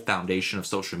whole foundation of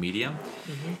social media,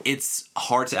 it's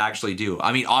hard to actually do.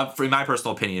 I mean, in my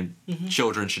personal opinion,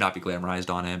 children should not be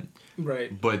glamorized on it,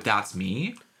 Right. but that's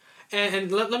me.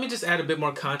 And let me just add a bit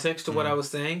more context to what I was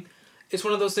saying. It's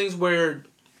one of those things where,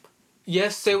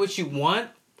 yes, say what you want,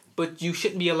 but you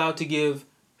shouldn't be allowed to give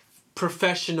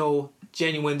professional,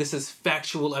 genuine, this is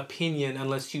factual opinion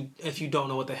if you don't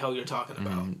know what the hell you're talking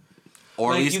about.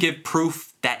 Or Like at least you- give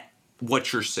proof that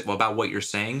about what you're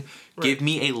saying. Right. Give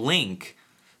me a link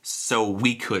so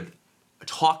we could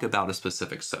talk about a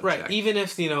specific subject. Right. Even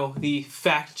if, the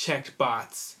fact-checked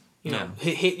bots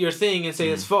hit your thing and say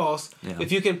it's false. Yeah.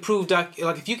 If you can prove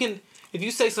if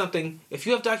you say something, if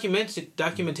you have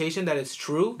documentation that it's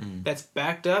true, that's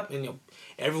backed up, and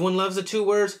everyone loves the 2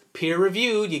 words, peer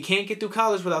reviewed. You can't get through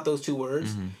college without those 2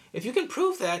 words. If you can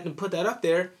prove that and put that up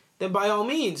there, then by all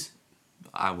means,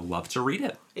 I would love to read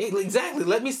it. Exactly.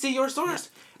 Let me see your source.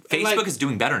 Facebook is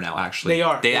doing better now, actually. They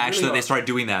are. They really started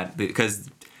doing that because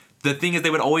the thing is they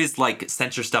would always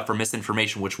censor stuff for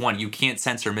misinformation, which you can't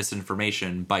censor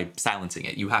misinformation by silencing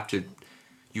it. You have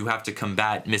to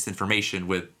combat misinformation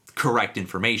with correct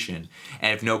information.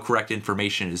 And if no correct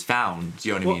information is found,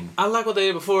 you know what I mean? I like what they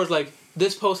did before is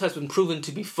this post has been proven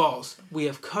to be false. We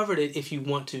have covered it. If you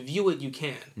want to view it, you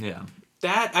can. Yeah.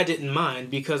 That I didn't mind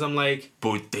because I'm like...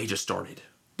 But they just started.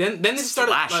 Then it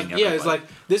started... Slashing it's like,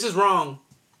 this is wrong.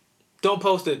 Don't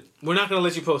post it. We're not going to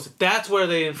let you post it. That's where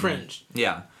they infringed.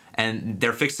 Yeah. And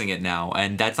they're fixing it now,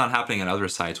 and that's not happening on other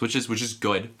sites, which is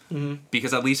good,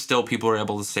 because at least still people are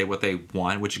able to say what they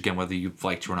want, which again, whether you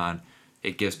like to or not,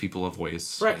 it gives people a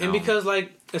voice. Right, and because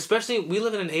especially we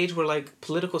live in an age where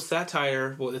political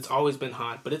satire, well, it's always been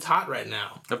hot, but it's hot right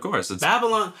now. Of course, it's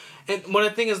Babylon, and what I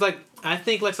think is I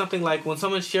think something like when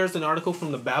someone shares an article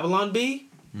from the Babylon Bee,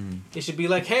 it should be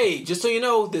hey, just so you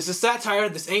know, this is satire,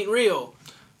 this ain't real.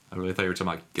 I really thought you were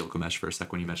talking about Gilgamesh for a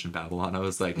sec when you mentioned Babylon. I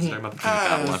was like, is talking about the king of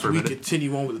Babylon for a minute? We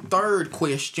continue on with the 3rd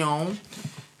question.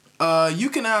 You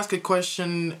can ask a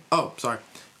question. Oh, sorry.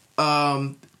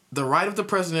 The right of the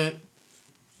president.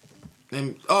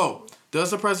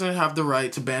 Does the president have the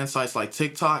right to ban sites like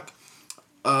TikTok?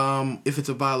 If it's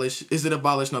a violation, is it a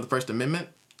violation of the First Amendment?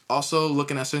 Also,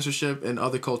 looking at censorship in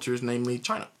other cultures, namely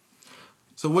China.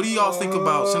 So, what do y'all think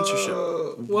about censorship?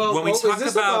 Well, when we talk is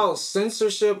this about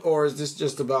censorship or is this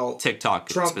just about TikTok,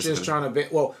 Trump just trying to ban?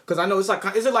 Well, because I know it's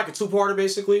is it like a 2-parter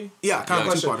basically? Yeah, kind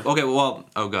of 2-parter. Okay, well,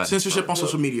 go ahead. Censorship on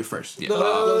social media first. Yeah.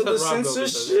 The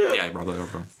censorship. Yeah,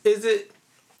 Rob. Is it?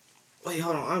 Wait,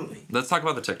 hold on. Let's talk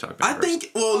about the TikTok. I think.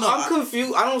 Well, no, I'm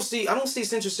confused. I don't see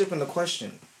censorship in the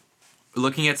question.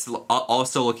 Looking at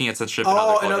censorship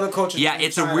in in other cultures. Yeah,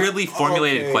 it's a weirdly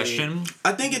formulated question.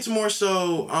 I think it's more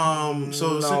so.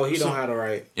 No, he don't have it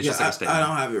right. It's just like a statement. I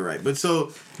don't have it right. But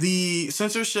so the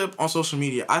censorship on social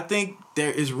media, I think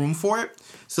there is room for it.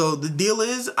 So the deal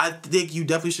is, I think you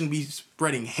definitely shouldn't be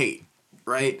spreading hate,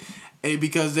 right?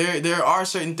 Because there are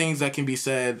certain things that can be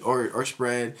said or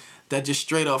spread that just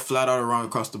straight up flat out are wrong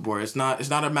across the board. It's not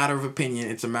a matter of opinion.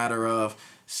 It's a matter of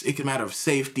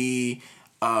safety.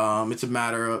 It's a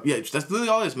matter of that's literally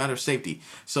all it is, matter of safety.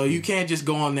 So you can't just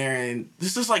go on there and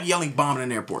this is like yelling bomb in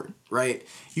an airport, right?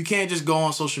 You can't just go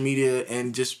on social media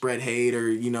and just spread hate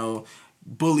or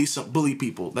bully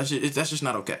people. That's just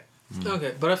not okay.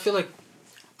 Okay, but I feel like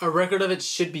a record of it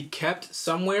should be kept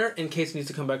somewhere in case it needs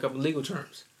to come back up in legal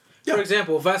terms. Yeah. For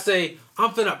example, if I say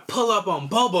I'm finna pull up on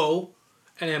Bobo,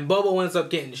 and then Bobo ends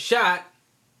up getting shot,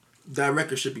 that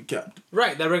record should be kept.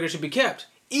 Right, that record should be kept.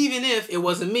 Even if it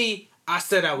wasn't me, I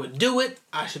said I would do it,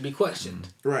 I should be questioned.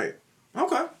 Right.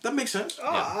 Okay, that makes sense.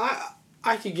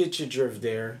 I could get your drift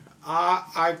there.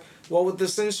 Well, with the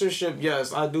censorship,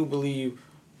 yes, I do believe,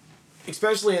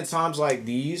 especially in times like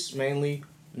these, mainly,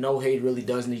 no hate really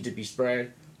does need to be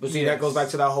spread. But see, that goes back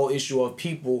to that whole issue of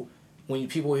people, when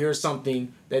people hear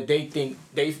something that they think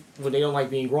when they don't like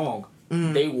being wrong,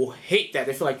 they will hate that.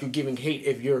 They feel like you're giving hate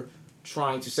if you're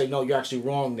trying to say, no, you're actually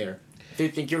wrong there. They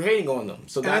think you're hating on them.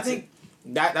 So I think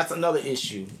that's another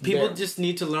issue. People just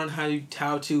need to learn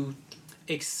how to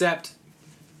accept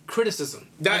criticism.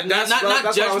 That's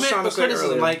not judgment, but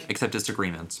criticism. Earlier. Accept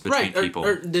disagreements between people.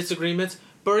 Or disagreements.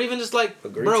 But even just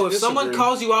bro, if someone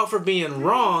calls you out for being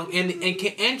wrong and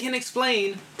can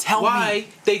explain why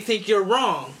they think you're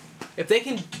wrong, if they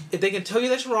can tell you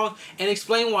that you're wrong and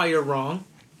explain why you're wrong,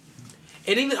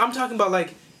 and even I'm talking about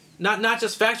not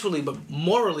just factually but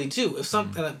morally too. If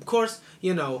some, and of course,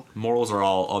 morals are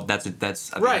all that's I think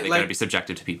right. They're gonna be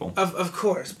subjective to people. Of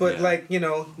course, but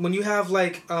when you have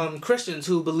Christians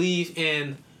who believe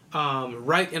in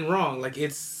right and wrong,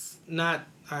 it's not.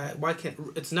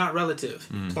 It's not relative.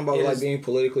 Talking about being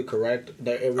politically correct.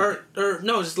 Or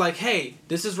no, just hey,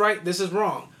 this is right, this is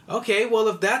wrong. Okay, well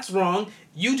if that's wrong,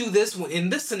 you do this in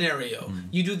this scenario.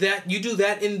 You do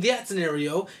that in that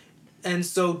scenario, and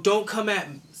so don't come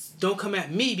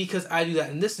at me because I do that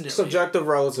in this scenario. Subjective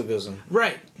relativism.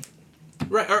 Right.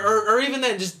 Or even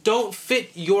then, just don't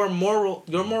fit your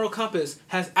moral compass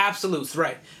has absolutes.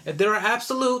 Right. If there are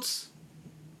absolutes,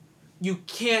 you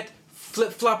can't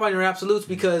flip-flop on your absolutes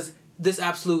because this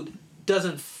absolute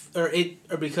doesn't or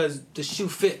because the shoe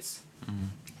fits.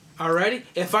 Alrighty?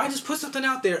 If I just put something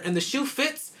out there and the shoe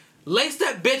fits, lace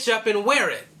that bitch up and wear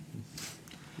it.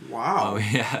 Wow. Oh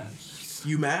yeah.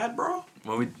 You mad, bro?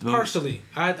 Partially.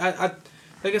 I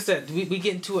like I said, we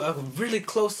get into a really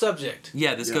close subject.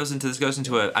 Yeah, this goes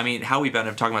into a. I mean, how we've been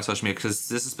talking about social media, because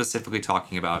this is specifically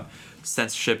talking about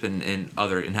censorship in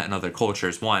other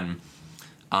cultures. One,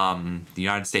 the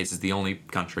United States is the only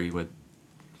country with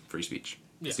free speech.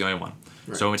 It's the only one.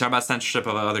 Right. So when we talk about censorship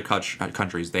of other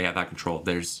countries, they have that control.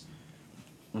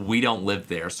 We don't live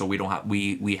there, so we don't have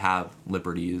we have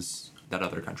liberties that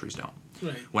other countries don't.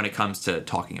 Right. When it comes to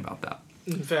talking about that.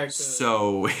 In fact,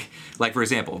 so, like for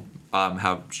example,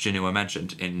 how Janua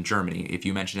mentioned in Germany, if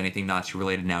you mention anything Nazi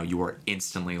related now, you are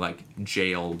instantly like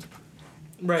jailed,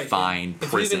 fined, if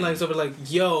prison. Even like something like,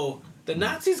 yo, the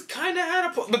Nazis kind of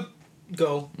had a point, but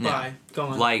bye, go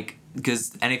on. Like,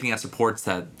 because anything that supports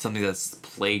that, something that's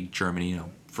plagued Germany,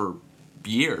 for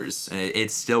years, and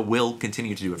it still will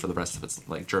continue to do it for the rest of its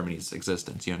like Germany's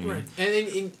existence. You know what I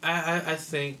mean? And I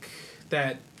think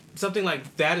that something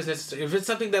like that is necessary. If it's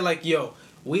something that like, yo,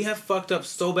 we have fucked up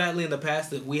so badly in the past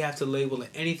that we have to label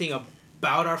anything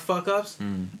about our fuck ups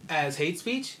as hate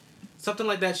speech, something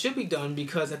like that should be done,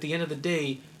 because at the end of the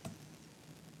day,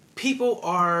 people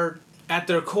are at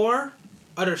their core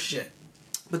utter shit.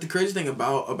 But the crazy thing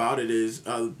about it is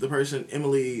the person,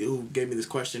 Emily, who gave me this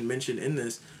question, mentioned in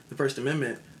this, the First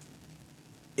Amendment.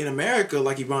 In America,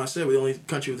 like Yvonne said, we're the only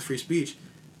country with free speech.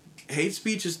 Hate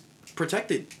speech is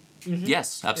protected. Mm-hmm.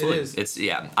 Yes,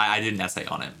 absolutely. I did an essay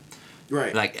on it.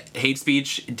 Right. Like, hate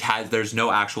speech there's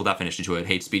no actual definition to it.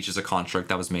 Hate speech is a construct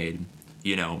that was made,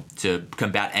 to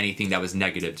combat anything that was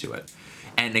negative to it.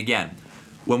 And again,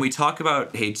 when we talk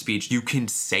about hate speech, you can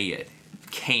say it.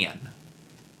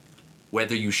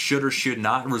 Whether you should or should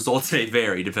not results may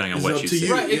vary depending on what you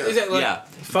say. Right, exactly. Yeah.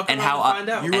 Fuck and how find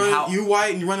out. You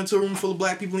white and you run into a room full of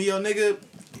black people and you yell, nigga,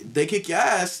 they kick your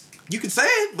ass. You can say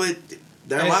it, but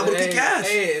they're liable to kick your ass.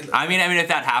 I mean, if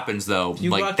that happens though,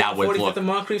 you like walk that down would 45th look. and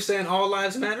Moncrief saying all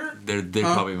lives matter. They're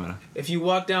probably gonna. If you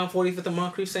walk down 45th and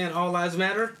Moncrief saying all lives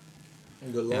matter,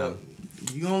 good lord.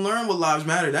 You gonna learn what lives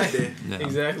matter that day. Yeah.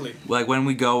 Exactly. Like when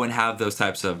we go and have those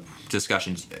types of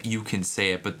discussions, you can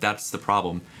say it, but that's the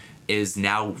problem. Is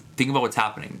now think about what's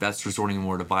happening. That's resorting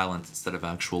more to violence instead of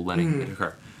actual letting it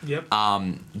occur. Yep.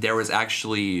 There was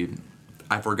actually,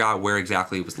 I forgot where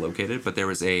exactly it was located, but there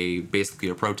was basically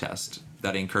a protest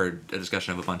that incurred a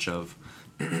discussion of a bunch of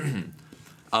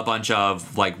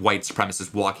like white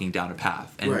supremacists walking down a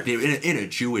path, and they were in a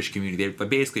Jewish community. They were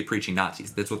basically preaching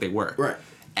Nazis. That's what they were. Right.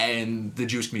 And the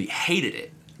Jewish community hated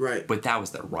it. Right. But that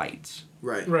was their right.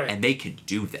 Right. And they can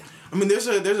do that. I mean, there's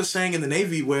a saying in the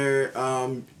Navy where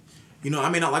I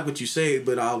may not like what you say,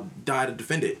 but I'll die to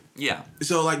defend it. Yeah.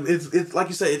 So like it's like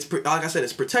you said, like I said,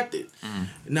 it's protected.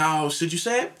 Now, should you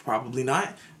say it? Probably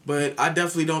not. But I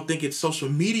definitely don't think it's social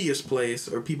media's place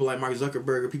or people like Mark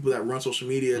Zuckerberg or people that run social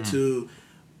media to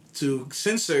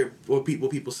censor what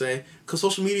people say, because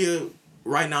social media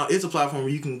right now is a platform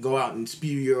where you can go out and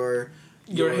spew your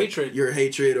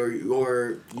hatred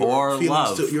or love, which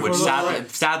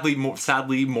love.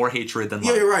 sadly more hatred than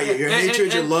love. Yeah, you're right. Your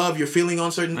hatred, your love, your feeling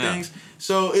on certain things.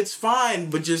 So it's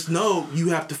fine, but just know you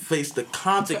have to face the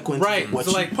consequences of what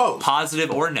you post,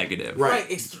 positive or negative. Right.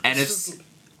 It's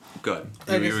good.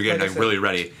 Like we were getting really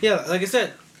ready. Yeah, like I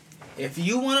said, if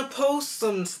you want to post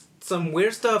some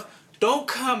weird stuff, don't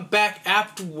come back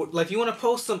afterward. Like, if you want to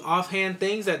post some offhand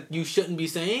things that you shouldn't be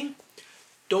saying,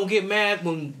 don't get mad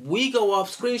when we go up,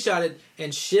 screenshot it,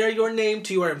 and share your name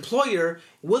to your employer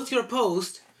with your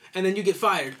post, and then you get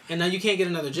fired, and now you can't get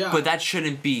another job. But that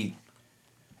shouldn't be.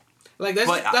 Like,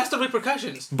 that's the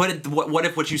repercussions. But what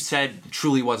if what you said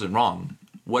truly wasn't wrong?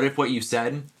 What if what you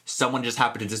said someone just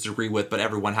happened to disagree with, but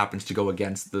everyone happens to go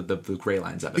against the gray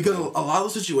lines of it? Because a lot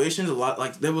of situations,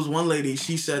 like there was one lady,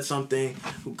 she said something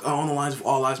on the lines of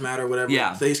all lives matter or whatever.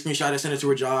 Yeah. They screenshot it, sent it to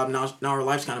her job. Now her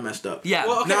life's kind of messed up. Yeah.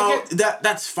 Well, okay, now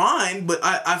that's fine, but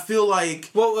I feel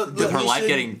like her life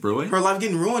getting ruined. Her life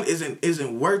getting ruined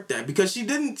isn't worth that, because she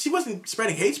wasn't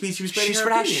spreading hate speech. She was spreading her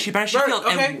opinion. She feels.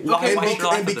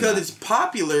 And because it's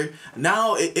popular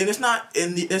now, and it's not.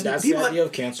 And that's people the idea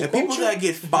of cancel culture. People that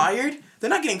get fired, they're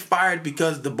not getting fired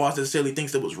because the boss necessarily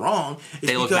thinks it was wrong.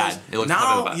 It's they look bad. It looks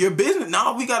now bad. your business.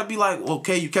 Now we got to be like,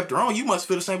 okay, you kept her on. You must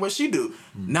feel the same way she do.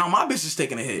 Now my business is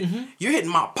taking a hit. You're hitting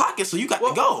my pocket, so you got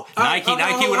to go. Nike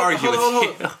would argue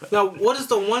with you. Now, what is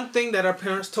the one thing that our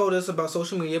parents told us about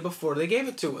social media before they gave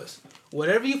it to us?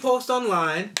 Whatever you post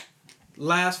online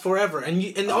lasts forever, and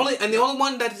the only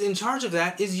one that's in charge of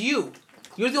that is you.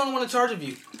 You're the only one in charge of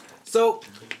you. So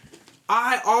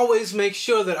I always make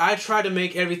sure that I try to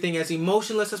make everything as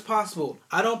emotionless as possible.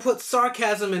 I don't put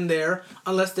sarcasm in there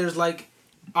unless there's like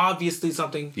obviously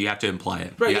something. You have to imply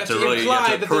it. Right, You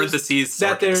have to parentheses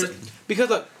that there's sarcasm. because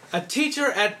look, A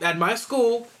teacher at my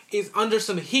school is under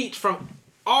some heat from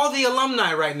all the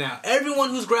alumni right now. Everyone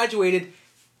who's graduated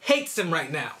hates him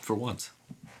right now. For once.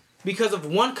 Because of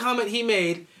one comment he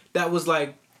made that was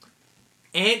like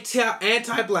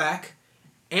anti-black,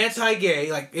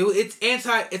 anti-gay. Like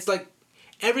it's like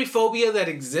every phobia that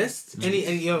exists. And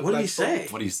you know, What did like, he say?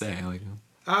 What do you say? Like,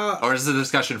 or is it a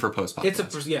discussion for post podcast? It's a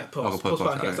post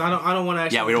podcast. Okay. I don't want to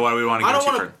actually. Yeah, we don't want to. I don't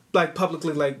want to like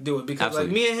publicly like do it because Absolutely.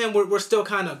 like me and him we're still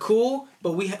kind of cool,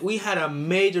 but we had a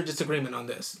major disagreement on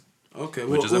this. Okay,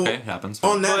 Which is okay. It happens.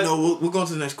 On that But- note, we'll go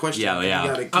to the next question. Yeah. We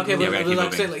gotta keep Okay, moving. but keep like I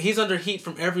moving. said, like he's under heat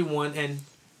from everyone, and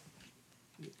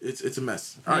It's a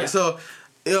mess. All right, Yeah. so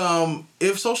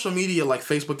if social media like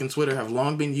Facebook and Twitter have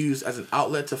long been used as an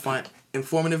outlet to find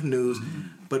informative news,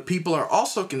 but people are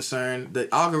also concerned that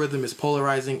algorithm is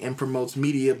polarizing and promotes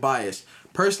media bias.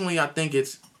 Personally, I think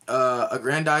it's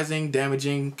aggrandizing,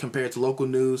 damaging compared to local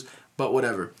news, but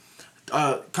whatever.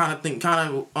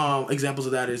 Examples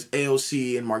of that is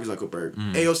AOC and Mark Zuckerberg.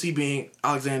 AOC being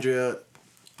Alexandria.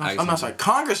 I'm not sorry,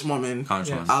 Congresswoman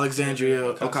Congresswoman.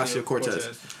 Alexandria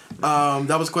Ocasio-Cortez.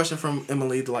 That was a question from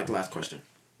Emily, the last question.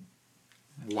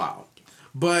 Wow.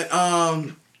 But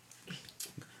I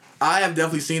have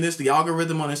definitely seen this. The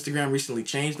algorithm on Instagram recently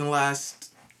changed in the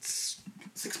last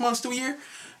 6 months to a year.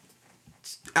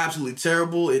 It's absolutely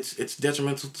terrible. It's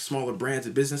detrimental to smaller brands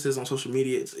and businesses on social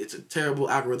media. It's a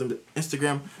terrible algorithm.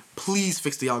 Instagram, please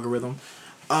fix the algorithm.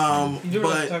 you're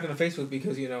But talking to Facebook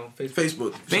because you know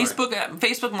Facebook.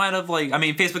 Facebook might have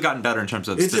Facebook gotten better in terms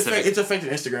of It's specific. it's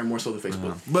affected Instagram more so than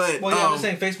Facebook. But Well, yeah, I'm just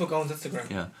saying Facebook owns Instagram.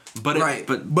 Yeah, but right.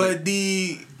 But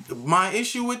my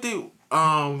issue with it,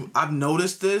 I've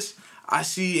noticed this. I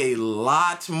see a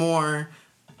lot more.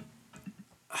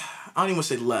 I don't even want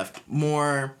to say left.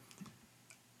 More.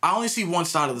 I only see one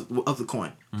side of the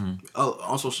coin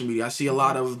on social media. I see a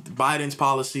lot of Biden's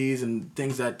policies and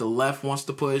things that the left wants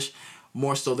to push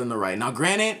more so than the right. Now,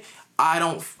 granted, I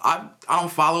don't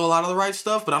follow a lot of the right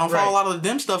stuff, but I don't follow a lot of the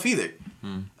dim stuff either.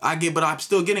 But I'm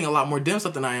still getting a lot more dim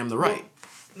stuff than I am the right.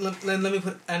 Let me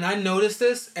put, and I noticed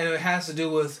this, and it has to do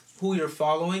with who you're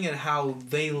following and how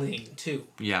they lean too.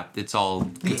 Yeah, it's all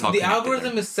The connected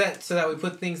algorithm there. is set so that we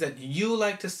put things that you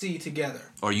like to see together.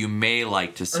 Or you may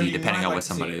like to Or see you depending might on like what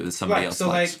to see. somebody else so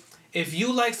likes. like, if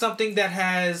you like something that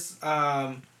has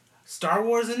Star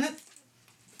Wars in it,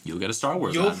 You'll get a Star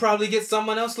Wars. you'll ad. probably get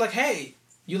someone else like, hey,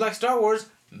 you like Star Wars,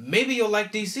 maybe you'll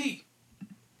like DC.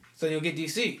 So you'll get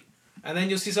DC. And then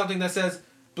you'll see something that says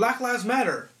Black Lives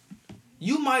Matter.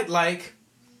 You might like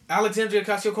Alexandria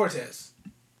Ocasio-Cortez.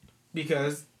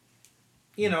 Because,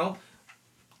 you know,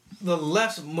 the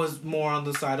left was more on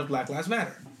the side of Black Lives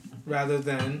Matter rather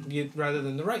than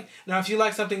the right. Now, if you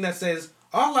like something that says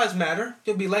All Lives Matter,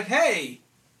 you'll be like, hey,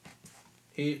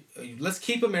 let's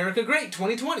keep America great,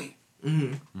 2020.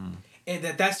 And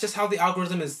that's just how the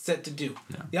algorithm is set to do.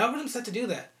 Yeah. The algorithm's set to do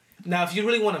that. Now, if you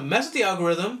really want to mess with the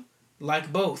algorithm,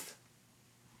 like both.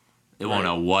 It won't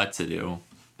know what to do.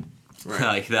 Right.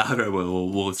 Like the algorithm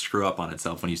will screw up on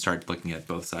itself when you start looking at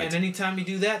both sides. And anytime you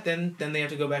do that, then they have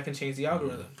to go back and change the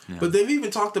algorithm. Yeah. But they've even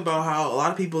talked about how a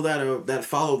lot of people that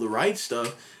follow the right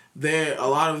stuff, a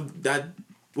lot of that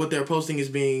what they're posting is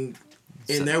being,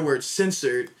 in their words,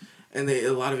 censored, and a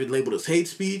lot of it labeled as hate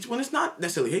speech when it's not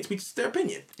necessarily hate speech. It's their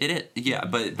opinion. It is, yeah,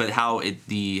 but how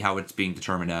it's being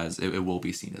determined as it will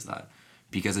be seen as that,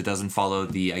 because it doesn't follow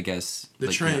the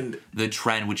Trend. the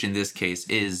trend, which in this case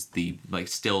is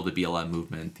still the BLM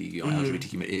movement, the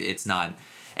LGBTQ movement. It's not,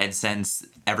 and since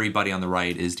everybody on the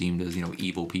right is deemed as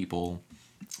evil people,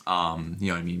 you know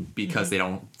what I mean, because they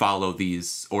don't follow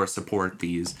these or support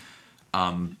these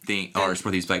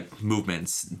support these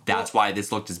movements. That's why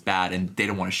this looked as bad, and they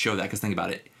don't want to show that. Because think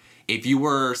about it, if you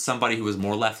were somebody who was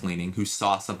more left leaning, who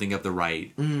saw something of the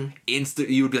right, you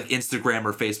would be like Instagram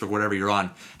or Facebook, whatever you're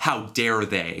on. How dare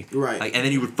they? Right. And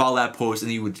then you would follow that post, and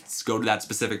then you would go to that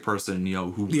specific person,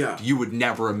 who you would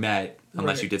never have met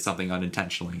unless Right. you did something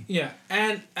unintentionally. Yeah,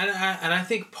 and I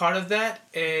think part of that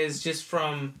is just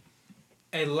from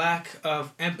a lack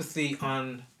of empathy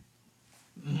on,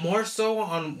 more so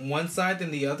on one side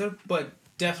than the other, but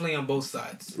definitely on both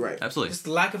sides. Right. Absolutely. Just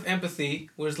lack of empathy,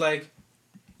 where it's like,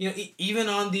 even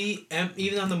on the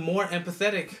more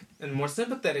empathetic and more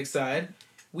sympathetic side,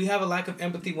 we have a lack of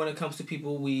empathy when it comes to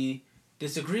people we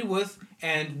disagree with,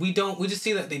 and we just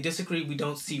see that they disagree. We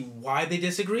don't see why they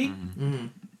disagree,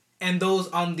 and those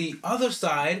on the other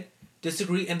side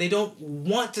disagree, and they don't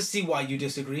want to see why you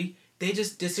disagree. They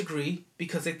just disagree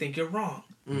because they think you're wrong,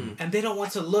 and they don't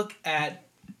want to look at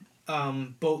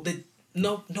both.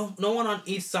 No one on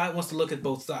each side wants to look at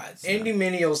both sides. Andy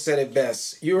Mineo said it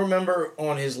best. You remember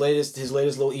on his latest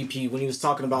little EP when he was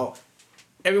talking about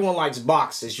everyone likes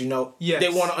boxes, you know? Yes. They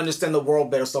want to understand the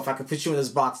world better, so if I could put you in this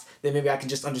box, then maybe I can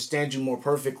just understand you more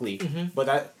perfectly. Mm-hmm.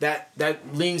 But that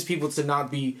leans people to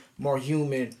not be more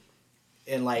human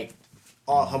and, like,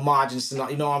 all homogenous, and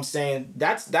you know what I'm saying?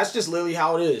 That's just literally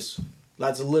how it is.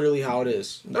 That's literally how it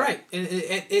is. Right. And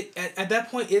it at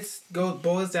that point,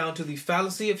 boils down to the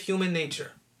fallacy of human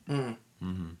nature.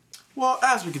 Well,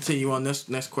 as we continue on, this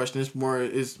next question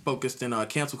is focused in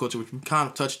cancel culture, which we kind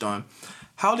of touched on.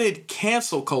 How did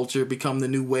cancel culture become the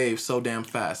new wave so damn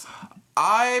fast?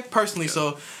 I personally,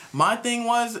 so my thing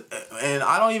was, and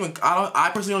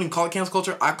I personally don't even call it cancel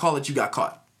culture. I call it you got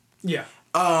caught. Yeah.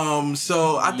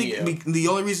 So I think the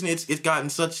only reason it's gotten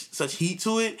such heat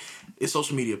to it is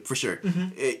social media for sure.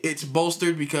 It's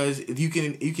bolstered because you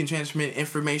can transmit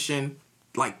information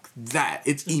like that.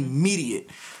 It's immediate.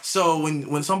 So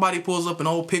when somebody pulls up an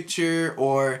old picture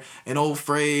or an old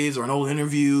phrase or an old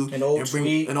interview, an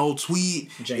old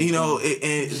tweet, you know,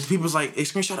 and people's like they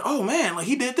screenshot, oh man, like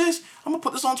he did this. I'm gonna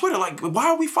put this on Twitter. Like, why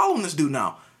are we following this dude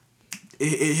now?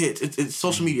 It hits. It's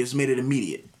social media has made it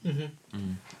immediate.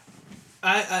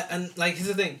 And like here's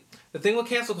the thing. The thing with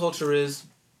cancel culture is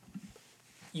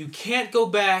you can't go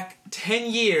back 10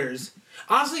 years.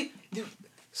 Honestly,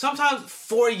 sometimes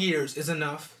 4 years is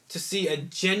enough to see a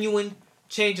genuine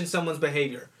change in someone's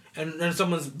behavior and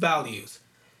someone's values.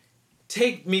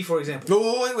 Take me, for example.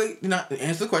 Wait. Not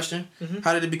answer the question.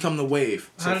 How did it become the wave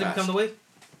so How did fast? it become the wave?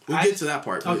 We'll get to that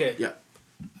part. Okay. Yeah.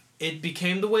 It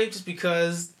became the wave just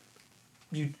because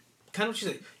you kind of what you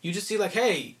say. You just see like,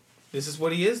 hey, this is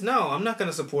what he is. No, I'm not going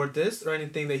to support this or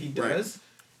anything that he does.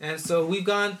 Right. And so we've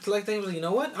gone to like things like, you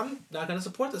know what? I'm not going to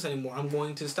support this anymore. I'm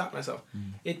going to stop myself.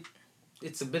 It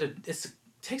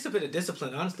takes a bit of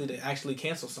discipline, honestly, to actually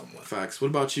cancel someone. Facts. What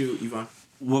about you, Yvonne?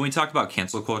 When we talk about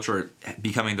cancel culture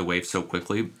becoming the wave so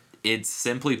quickly, it's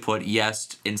simply put,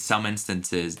 yes, in some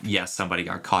instances, yes, somebody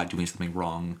got caught doing something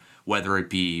wrong, whether it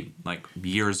be like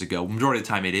years ago. Majority of the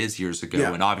time it is years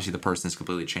ago, and obviously the person is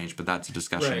completely changed, but that's a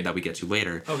discussion that we get to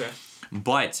later. Okay.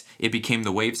 But it became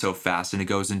the wave so fast, and it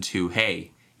goes into, hey,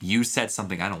 you said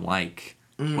something I don't like.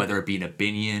 Whether it be an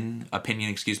opinion,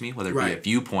 whether it be a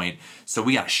viewpoint. So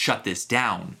we got to shut this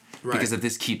down because if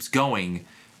this keeps going,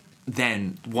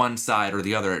 then one side or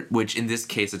the other, which in this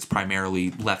case it's primarily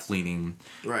left-leaning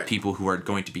people who are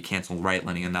going to be canceled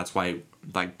right-leaning, and that's why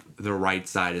like the right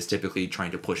side is typically trying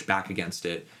to push back against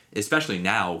it, especially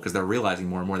now because they're realizing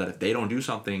more and more that if they don't do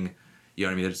something, you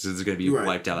know what I mean, this is going to be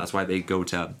wiped out. That's why they go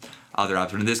to other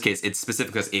options. But in this case, it's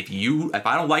specific because if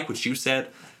I don't like what you said.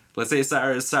 Let's say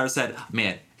Cyrus said,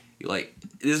 man, like,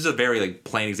 this is a very, like,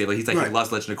 plain example. He's like, he loves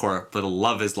Legend of Korra for the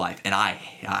love of his life. And I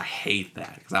hate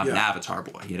that because I'm an Avatar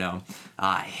boy, you know?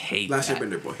 I hate Last that.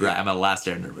 Airbender boy. Right, I'm a Last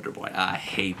Airbender boy. I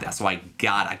hate that. So I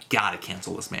gotta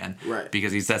cancel this man. Right.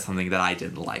 Because he said something that I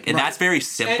didn't like. And that's very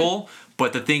simple,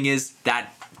 but the thing is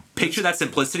that, picture that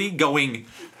simplicity going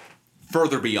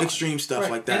further beyond. Extreme stuff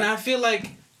like that. And I feel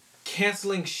like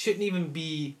canceling shouldn't even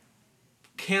be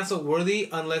cancel worthy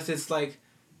unless it's like,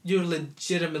 you're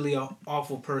legitimately an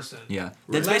awful person. Yeah.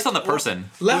 It's based on the person.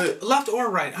 Left or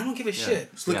right. I don't give a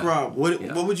shit. Slick Rob,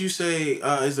 what would you say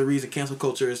is the reason cancel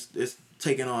culture is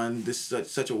taking on this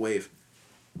such a wave?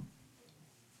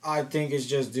 I think it's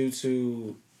just due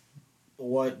to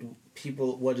what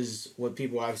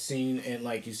people I've seen, and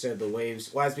like you said, the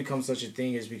waves. Why it's become such a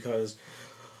thing is because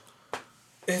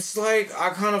it's like I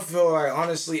kind of feel like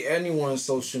honestly anyone's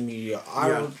social media.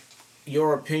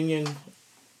 Your opinion.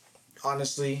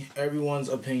 Honestly, everyone's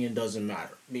opinion doesn't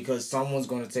matter because someone's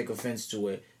going to take offense to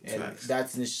it, and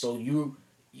that's so you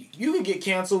can get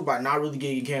canceled by not really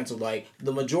getting canceled. Like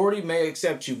the majority may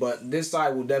accept you, but this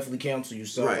side will definitely cancel you.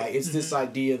 So like it's this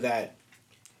idea that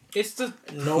it's the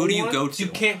who do you go to?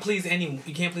 You can't please anyone.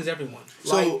 You can't please everyone.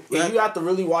 So you have to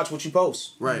really watch what you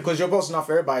post, right? Because your post is not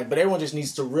for everybody, but everyone just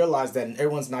needs to realize that, and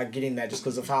everyone's not getting that just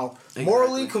because of how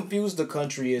morally confused the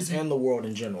country is and the world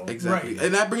in general. Exactly,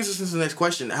 and that brings us into the next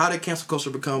question: how did cancel culture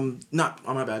become?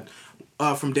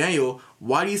 From Daniel,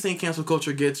 why do you think cancel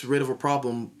culture gets rid of a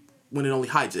problem when it only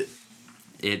hides it?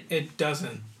 It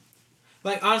doesn't.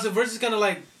 Like honestly, if we're just gonna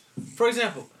like, for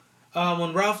example,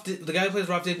 when the guy who plays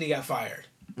Ralph Dibny got fired.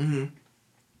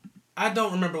 I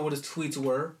don't remember what his tweets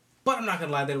were, but I'm not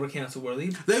gonna lie, they were cancel worthy.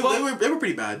 They were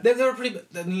pretty bad. They were pretty.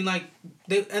 I mean, like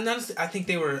and honestly, I think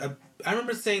they were. I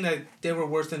remember saying that they were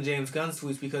worse than James Gunn's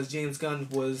tweets because James Gunn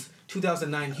was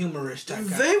 2009 humorist type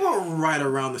guy. They were right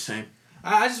around the same.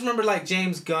 I just remember like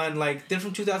James Gunn, like they're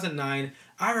from 2009.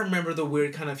 I remember the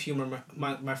weird kind of humor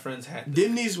my friends had.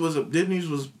 Dibny's was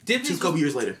a couple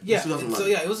years later. Yeah. So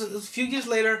yeah, it was a few years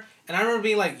later, and I remember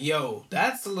being like, "Yo,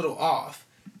 that's a little off."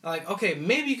 Like, okay,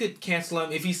 maybe you could cancel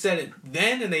him if he said it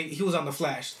then and he was on the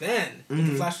Flash then. If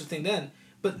the Flash was thing then.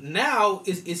 But now,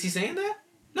 is he saying that?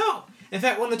 No. In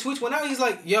fact, when the tweets went out, he's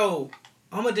like, yo,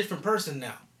 I'm a different person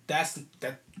now.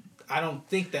 I don't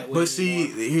think that would. But see,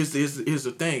 here's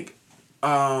the thing.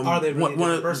 Are they really a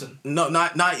different person? No,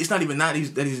 not. It's not even that he's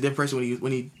a different person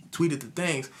when he tweeted the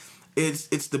things.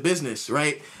 It's the business,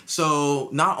 right? So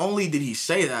not only did he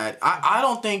say that, I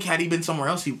don't think had he been somewhere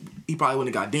else, he probably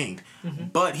wouldn't have got dinged.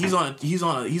 But he's on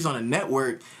a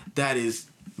network that is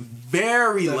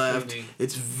very left.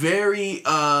 It's very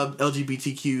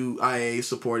LGBTQIA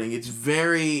supporting. It's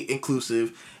very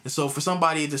inclusive. And so for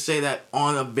somebody to say that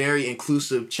on a very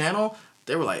inclusive channel,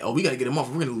 they were like, "Oh, we got to get him off.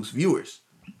 We're gonna lose viewers."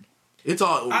 It's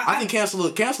all. I think cancel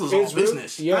is all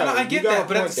business. Yeah, I get that,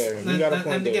 but that's you got a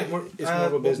point there. It's more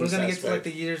of a business. We're gonna get to like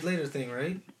the years later thing,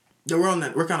 right? Yeah, we're on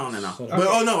that. We're kind of on that now. Okay. But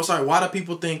oh no, sorry. Why do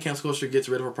people think cancel culture gets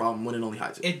rid of a problem when it only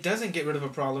hides it? It doesn't get rid of a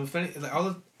problem. If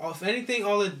anything,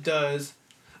 all it does.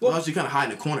 Well, you kind of hide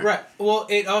in the corner. Right. Well,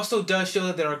 it also does show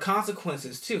that there are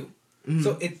consequences too.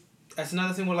 So that's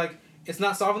another thing where like it's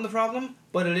not solving the problem,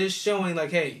 but it is showing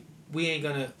like, hey, we ain't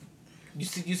gonna. You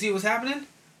see what's happening?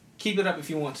 Keep it up if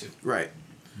you want to. Right.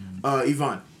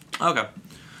 Yvonne. Okay.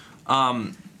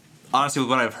 Honestly, with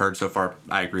what I've heard so far,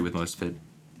 I agree with most of it.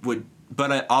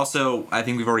 But I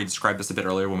think we've already described this a bit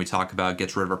earlier when we talk about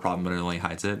gets rid of a problem but it only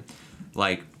hides it.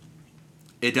 Like,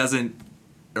 it doesn't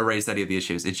erase any of the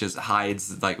issues. It just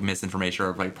hides like misinformation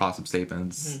or like positive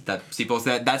statements that people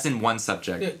that's in one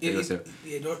subject. It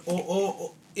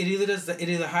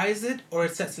either hides it or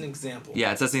it sets an example.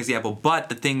 Yeah, it sets an example. But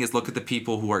the thing is, look at the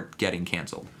people who are getting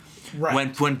canceled.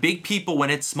 Right. When big people, when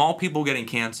it's small people getting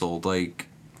canceled, like,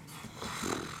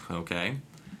 okay,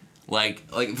 like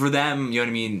for them, you know what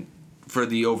I mean. For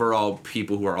the overall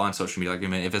people who are on social media, like, I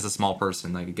mean, if it's a small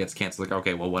person, like, it gets canceled, like,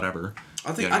 okay, well, whatever.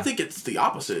 I think it's the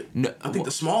opposite. No, I think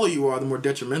the smaller you are, the more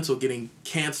detrimental getting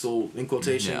canceled in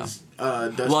quotations. Well,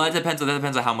 it depends. That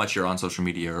depends on how much you're on social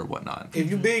media or whatnot. If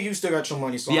you're big, you still got your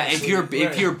money. So yeah, if you're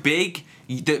big,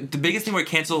 the biggest thing where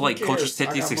cancel like culture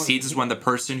typically succeeds is when the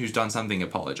person who's done something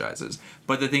apologizes.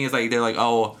 But the thing is, like, they're like,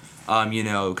 oh, you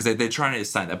know, because they're trying to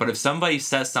sign that. But if somebody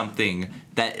says something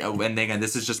that, and again,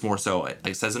 this is just more so,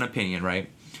 like, says an opinion,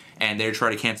 right? And they're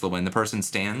trying to cancel when the person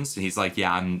stands, he's like,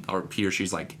 yeah, or he or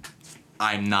she's like,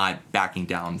 I'm not backing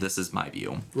down. This is my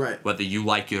view. Right. Whether you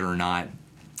like it or not,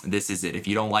 this is it. If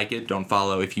you don't like it, don't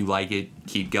follow. If you like it,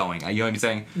 keep going. You know what I'm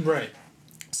saying? Right.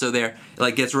 So there,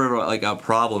 like, gets rid of like a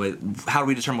problem. How do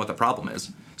we determine what the problem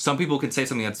is? Some people could say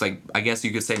something that's like, I guess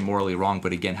you could say morally wrong,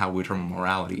 but again, how we determine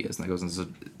morality is, and that goes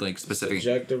into like specific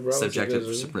subjective.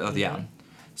 Yeah.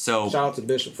 So shout out to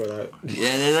Bishop for that.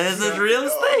 Yeah, that's the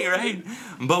realest thing, right?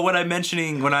 But when I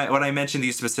mention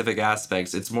these specific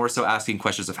aspects, it's more so asking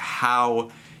questions of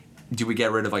how do we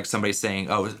get rid of like somebody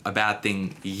saying, oh, a bad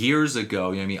thing years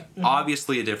ago, you know what I mean?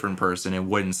 Obviously a different person and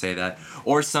wouldn't say that.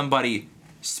 Or somebody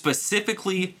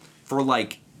specifically for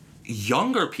like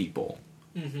younger people.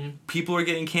 People are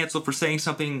getting canceled for saying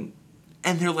something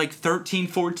and they're like 13,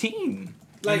 14.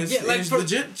 Like, it's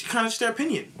legit kind of just their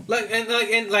opinion.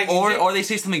 Or they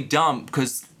say something dumb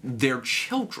because they're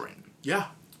children. Yeah.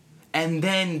 And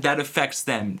then that affects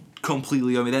them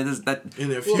completely. I mean, that in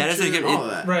their future and all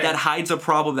of that. Right. That hides a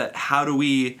problem. That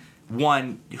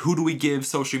who do we give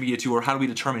social media to, or how do we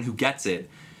determine who gets it?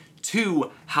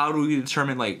 2, how do we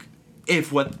determine like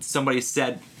if what somebody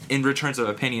said in returns of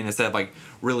opinion instead of like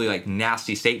really like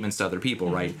nasty statements to other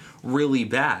people, right? Really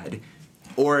bad.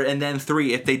 And then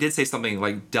 3, if they did say something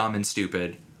like dumb and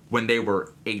stupid when they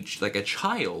were like a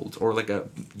child or like a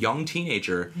young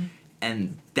teenager,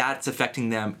 and that's affecting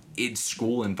them in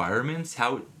school environments,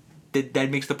 how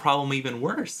that makes the problem even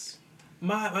worse.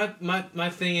 My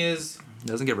thing is, It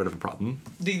doesn't get rid of a problem.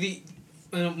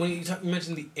 When you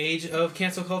mentioned the age of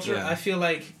cancel culture, I feel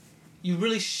like you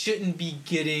really shouldn't be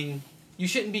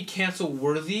cancel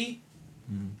worthy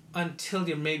until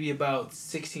you're maybe about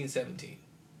 16, 17.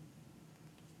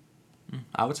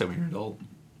 I would say when you're an adult.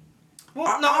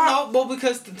 Well, no. Well,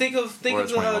 because think of I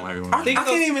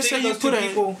can't even say you put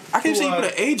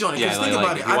an age on it. Yeah, think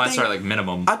about it. You want to start like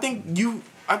minimum. I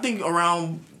think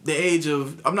around the age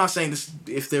of, I'm not saying this,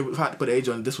 if they had to put an age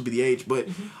on it, this would be the age, but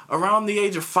around the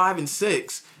age of 5 and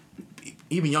 6,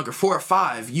 even younger, 4 or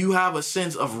 5, you have a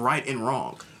sense of right and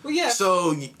wrong. Well, yeah.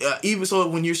 So even so,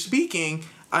 when you're speaking,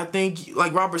 I think,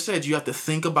 like Robert said, you have to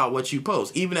think about what you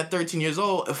post. Even at 13 years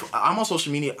old, if I'm on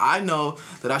social media, I know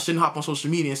that I shouldn't hop on social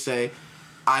media and say,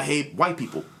 I hate white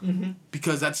people.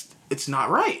 Because it's not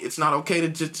right. It's not okay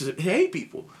to hate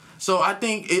people. So I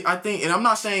think, and I'm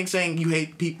not saying you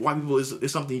hate white people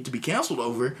is something to be canceled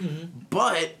over,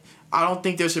 but I don't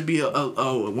think there should be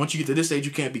once you get to this age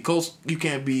you can't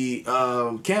be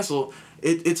canceled.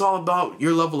 It's all about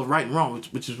your level of right and wrong,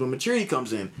 which is when maturity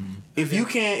comes in. If you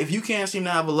can't seem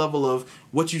to have a level of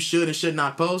what you should and should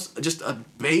not post, just a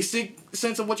basic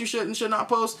sense of what you should and should not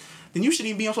post, then you shouldn't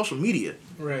even be on social media.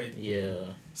 Right. Yeah.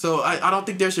 So I don't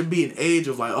think there should be an age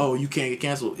of like, oh, you can't get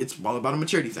canceled. It's all about a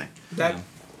maturity thing. That's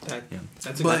a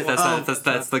But, good one.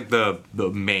 That's like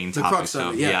the main topic. crux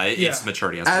of it, yeah. It's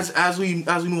maturity. As we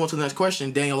move on to the next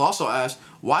question, Daniel also asked,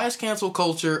 why is cancel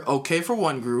culture okay for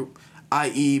one group,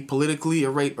 i.e. politically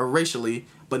or racially,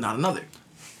 but not another?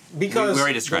 Because we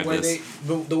already described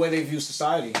the way they view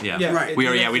society. Yeah. Right.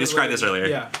 We described this earlier.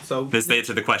 Yeah. So This they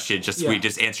answered the question. We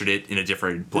just answered it in a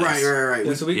different place. Right.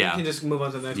 Yeah, so we can just move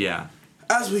on to the next one. Yeah.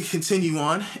 As we continue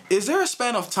on, is there a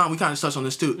span of time, we kind of touched on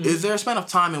this too, is there a span of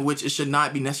time in which it should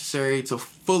not be necessary to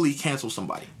fully cancel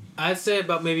somebody? I'd say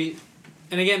about maybe,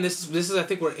 and again, this is I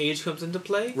think where age comes into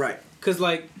play. Right. Because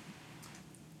like,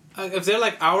 if they're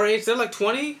like our age, they're like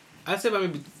 20. I'd say about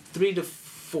maybe 3 to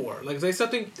 4. Like if they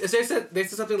said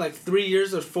something like 3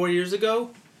 years or 4 years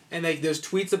ago, and like there's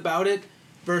tweets about it,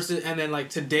 versus and then like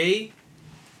today,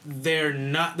 they're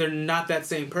not that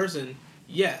same person.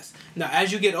 Yes. Now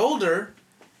as you get older,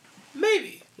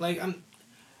 maybe like I'm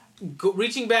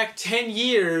reaching back 10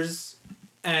 years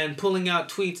and pulling out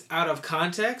tweets out of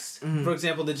context. For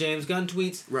example, the James Gunn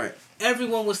tweets. Right.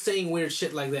 Everyone was saying weird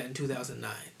shit like that in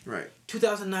 2009. Right.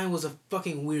 2009 was a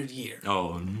fucking weird year.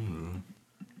 Oh.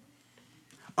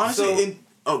 Honestly,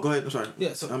 go ahead. I'm sorry.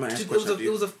 Yeah, so I'm gonna ask a it question after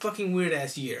you. was a fucking weird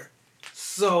ass year.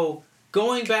 So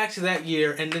going back to that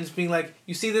year and then just being like,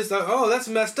 you see this, like, oh, that's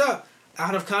messed up.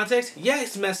 Out of context, yeah,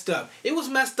 it's messed up. It was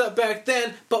messed up back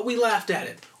then, but we laughed at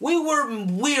it. We were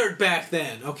weird back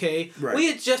then, okay? Right. We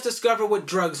had just discovered what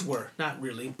drugs were. Not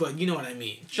really, but you know what I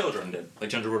mean. Children did. Like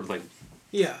children were like.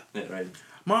 Yeah. Yeah, right.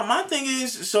 My thing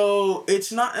is, so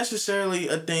it's not necessarily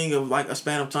a thing of like a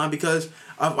span of time, because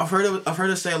I've heard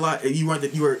it say a lot. You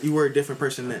were a different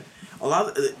person then. A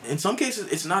lot in some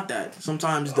cases it's not that.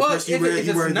 Sometimes the person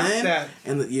you were then that,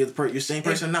 and you're the same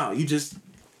person now. You just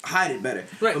hide it better.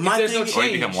 Right. But my if there's no thing, change, Or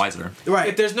you become wiser. right.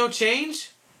 If there's no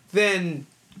change, then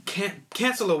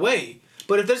cancel away.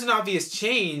 But if there's an obvious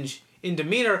change in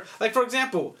demeanor, like for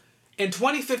example, in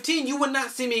 2015, you would not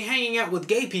see me hanging out with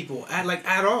gay people at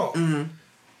all. Mm-hmm.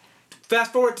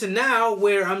 Fast forward to now,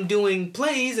 where I'm doing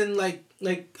plays and like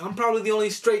I'm probably the only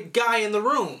straight guy in the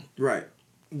room. Right.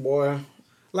 Boy.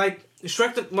 Like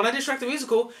when I did Shrek the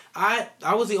Musical, I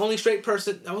was the only straight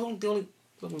person. I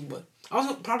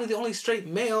was probably the only straight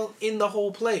male in the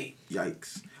whole play.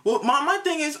 Yikes. Well, my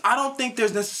thing is, I don't think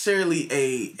there's necessarily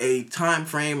a time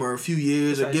frame or a few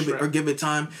years or give it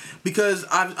time, because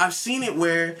I've seen it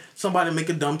where somebody make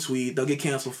a dumb tweet, they'll get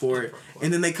canceled for it,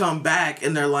 and then they come back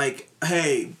and they're like,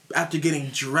 hey, after getting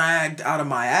dragged out of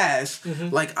my ass,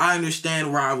 like, I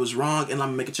understand where I was wrong and I'm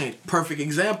gonna make a change. Perfect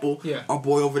example, our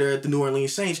boy over there at the New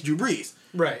Orleans Saints, Drew Brees.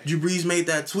 Right. Drew Brees made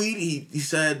that tweet. He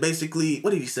said basically,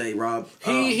 what did he say, Rob?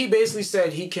 He basically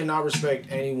said he cannot respect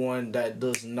anyone that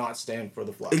does not stand for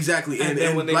the flag. Exactly.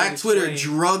 And when they Black Twitter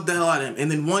explain- drugged the hell out of him. And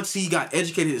then once he got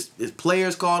educated, his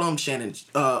players called him.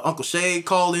 Uncle Shay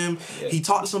called him. Yeah. He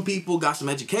talked to some people, got some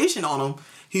education on him.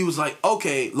 He was like,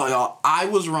 okay, like, I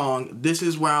was wrong. This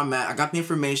is where I'm at. I got the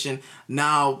information.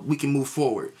 Now we can move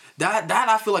forward. That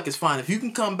I feel like is fine. If you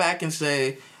can come back and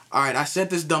say, all right, I said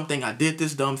this dumb thing. I did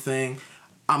this dumb thing.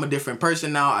 I'm a different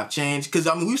person now. I've changed. Because,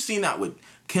 I mean, we've seen that with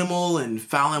Kimmel and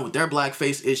Fallon with their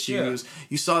blackface issues. Yeah.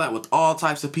 You saw that with all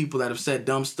types of people that have said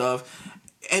dumb stuff.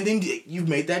 And then you've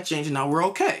made that change, and now we're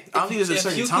okay. I don't think there's a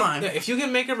certain time. If you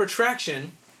can make a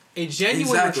retraction, a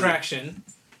genuine retraction,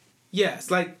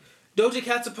 yes. Like, Doja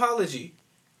Cat's apology.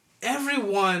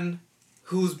 Everyone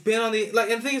who's been on the... Like,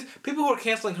 and the thing is, people who are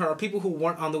canceling her are people who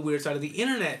weren't on the weird side of the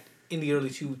internet in the early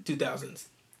 2000s.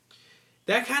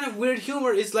 That kind of weird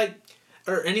humor is like...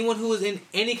 Or anyone who was in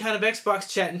any kind of Xbox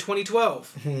chat in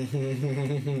 2012.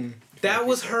 That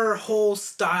was her whole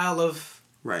style of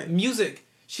music.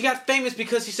 She got famous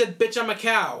because she said, bitch, I'm a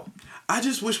cow. I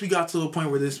just wish we got to a point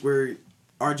where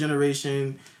our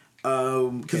generation...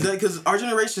 Because our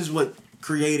generation is what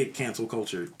created cancel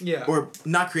culture. Yeah. Or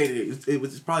not created it.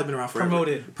 It's probably been around forever.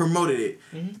 Promoted it.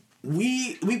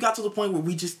 Mm-hmm. We've got to the point where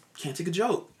we just can't take a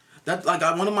joke. That's like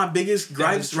one of my biggest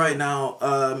gripes right now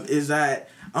is that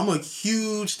I'm a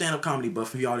huge stand-up comedy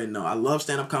buff, if y'all didn't know. I love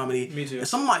stand-up comedy. Me too. And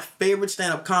some of my favorite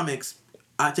stand-up comics,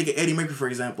 I take Eddie Murphy, for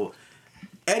example.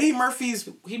 Eddie Murphy's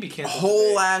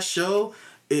whole ass show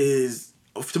is,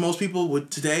 to most people would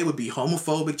be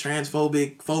homophobic,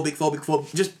 transphobic,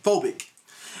 phobic, just phobic.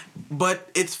 But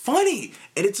it's funny,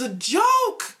 and it's a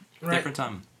joke. Right. Different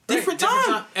time. different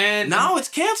time. And now it's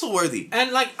cancel worthy.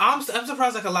 And like I'm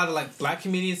surprised like a lot of like black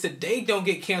comedians that they don't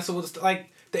get canceled with like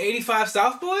the 85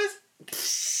 South Boys.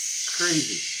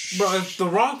 Crazy. Bro, if the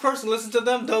wrong person listens to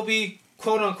them, they'll be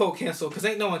quote unquote canceled because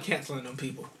ain't no one canceling them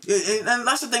people. And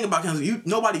that's the thing about cancel.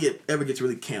 Nobody ever gets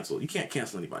really canceled. You can't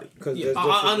cancel anybody. Yeah,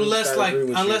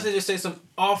 unless they just say some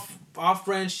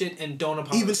off-brand shit and don't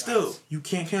apologize. Even still, you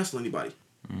can't cancel anybody.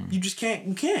 You just can't.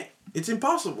 You can't. It's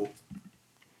impossible.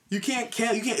 You can't.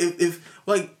 If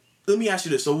like, let me ask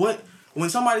you this. So what? When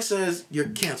somebody says you're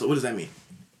canceled, what does that mean?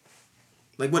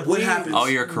 Like what happens? Oh,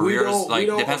 your career's like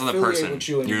depends on the person.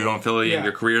 You don't affiliate. Yeah.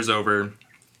 Your career's over.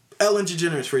 Ellen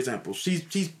DeGeneres, for example,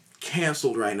 she's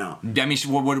canceled right now. I mean, she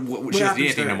doesn't do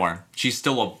anything anymore. She's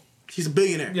still She's a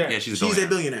billionaire. Yeah. she's a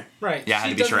billionaire. Right. Yeah, I had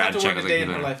to be sure I had to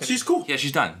check. She's cool. Yeah,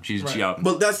 she's done. She's Right. she out.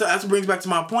 But that's what brings back to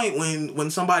my point when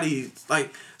somebody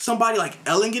like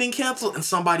Ellen getting canceled and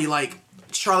somebody like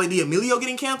Charlie D'Amelio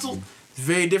getting canceled, it's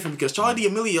very different because Charlie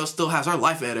D'Amelio still has her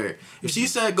life at her. If she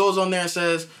goes on there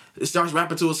and starts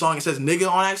rapping to a song and says nigga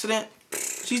on accident,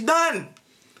 she's done.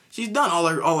 She's done all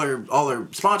her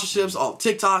sponsorships, all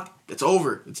TikTok. It's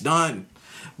over. It's done.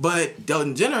 But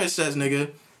Ellen DeGeneres says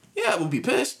nigga. Yeah, we'll be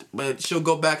pissed, but she'll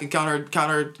go back and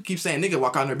counter, keep saying nigga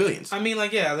while counting her billions. I mean,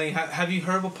 like, yeah, like, have you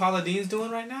heard what Paula Dean's doing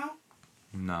right now?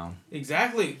 No.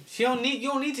 Exactly. You don't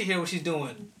need to hear what she's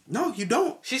doing. No, you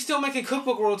don't. She's still making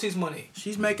cookbook royalties money.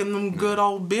 She's making them good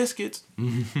old biscuits.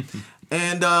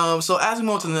 And so as we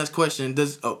move on to the next question,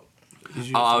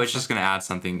 I was just gonna add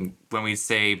something.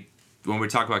 When we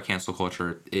talk about cancel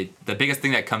culture, the biggest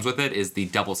thing that comes with it is the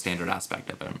double standard aspect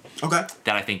of it. Okay.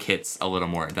 That I think hits a little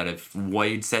more. That if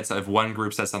one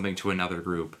group says something to another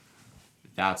group,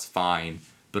 that's fine.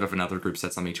 But if another group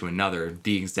said something to another,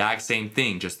 the exact same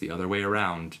thing, just the other way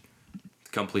around,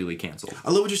 completely canceled. I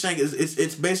love what you're saying.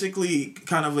 It's basically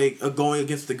kind of a going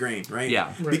against the grain, right?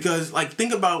 Yeah. Right. Because like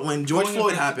think about when George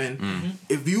Floyd happened.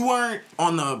 If you weren't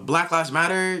on the Black Lives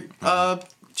Matter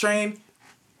train,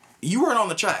 you weren't on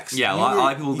the tracks. Yeah, a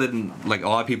lot of people didn't like. A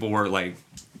lot of people were like,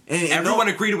 and everyone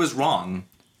agreed it was wrong.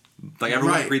 Like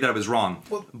everyone Right. agreed that it was wrong.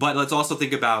 Well- But let's also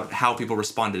think about how people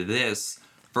responded to this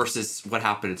versus what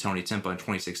happened to Tony Timpa in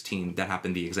 2016. That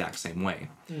happened the exact same way,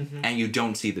 and you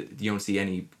don't see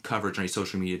any coverage on any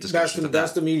social media discussions.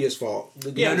 That's the media's fault.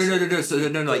 No.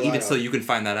 Like even Right. still, you can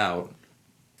find that out.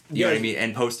 You know Yeah. what I mean?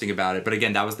 And posting about it. But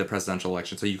again, that was the presidential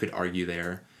election, so you could argue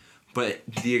there. But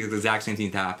the exact same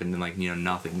thing happened, and like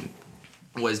nothing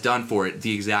was done for it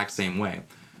the exact same way.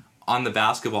 On the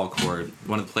basketball court,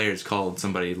 one of the players called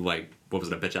somebody like, what was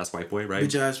it, a bitch ass white boy, right?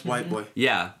 bitch ass white boy.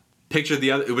 Yeah. Picture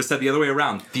it was said the other way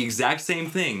around. The exact same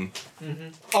thing.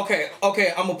 Okay, I'm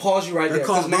gonna pause you right there. They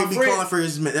be calling for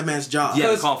that man's job.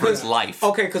 Yeah, call for his life.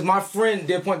 Okay, because my friend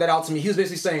did point that out to me. He was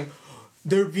basically saying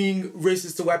they're being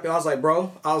racist to white people. I was like,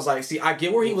 bro, see, I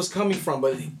get where he was coming from,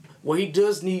 but what he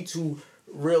does need to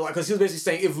realize, because he was basically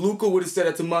saying if Luka would have said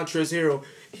that to Montrezl Harrell,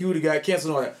 he would have got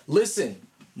canceled and all that. Listen,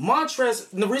 Montrezl,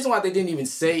 the reason why they didn't even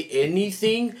say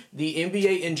anything, the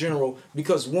NBA in general,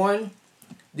 because one,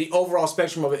 the overall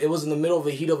spectrum of it was in the middle of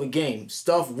the heat of a game.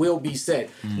 Stuff will be said.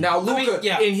 Now, Luka,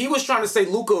 and he was trying to say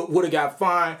Luka would have got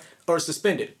fined or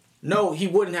suspended. No, he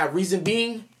wouldn't have. The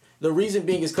reason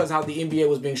being is because how the NBA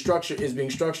was being structured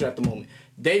at the moment.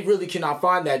 They really cannot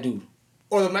find that dude.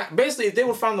 Or basically, if they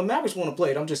would find the Mavericks want to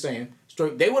play it, I'm just saying,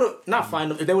 they would have not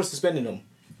fined him if they would have suspended him.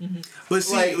 But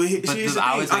see, Like- here's the thing.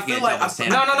 I feel like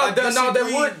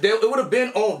It would have been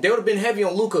on. They would have been heavy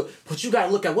on Luka. But you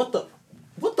gotta look at what the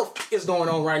f- is going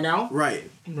on right now. Right.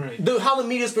 How the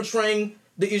media's portraying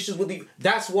the issues with the.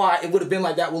 That's why it would have been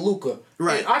like that with Luka.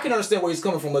 Right. And I can understand where he's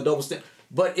coming from, a double standard.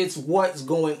 But it's what's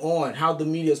going on, how the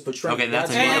media's portraying. Okay, that's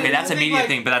the a media thing,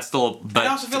 thing, but that's still. But I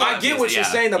also feel like I get what you're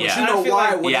saying, though, but yeah. you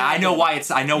know why.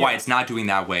 I know why it's not doing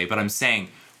that way, but I'm saying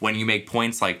when you make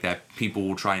points like that, people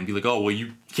will try and be like, "Oh, well,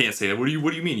 you can't say that. What do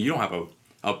you mean? You don't have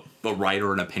a right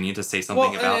or an opinion to say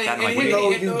something about that." But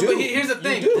here's the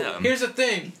thing. Here's the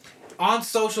thing. On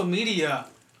social media,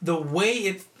 the way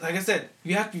it's like I said,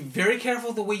 you have to be very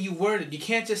careful the way you word it. You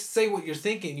can't just say what you're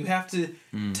thinking. You have to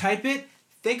type it,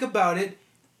 think about it,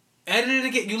 edit it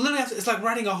again. You literally have to. It's like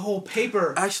writing a whole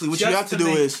paper. Actually, what you have to do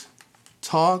is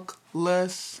talk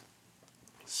less,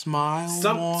 smile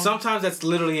more. Sometimes that's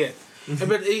literally it.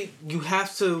 But you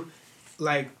have to,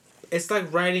 like, it's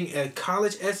like writing a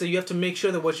college essay. You have to make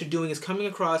sure that what you're doing is coming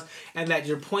across and that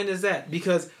your point is that.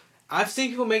 Because I've seen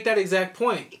people make that exact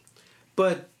point.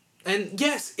 And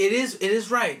yes, it is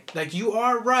right. Like, you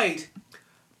are right.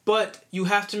 But you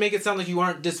have to make it sound like you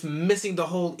aren't dismissing the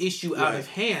whole issue out of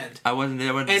hand. I wasn't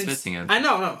dismissing it. I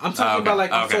know. I'm talking about,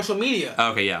 like, on social media.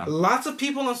 Okay, yeah. Lots of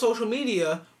people on social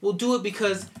media will do it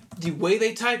because the way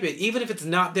they type it, even if it's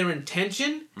not their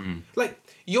intention, like,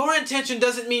 your intention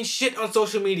doesn't mean shit on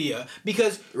social media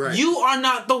because Right. you are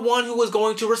not the one who is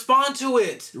going to respond to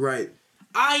it. Right.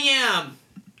 I am.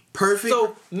 Perfect.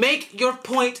 So make your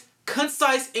point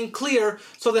concise and clear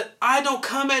so that I don't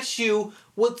come at you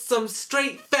with some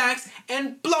straight facts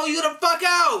and blow you the fuck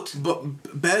out.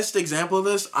 But best example of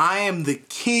this, I am the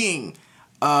king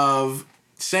of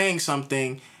saying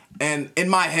something, and in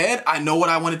my head, I know what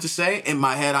I wanted to say. In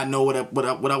my head, I know what I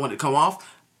wanted to come off,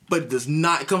 but it does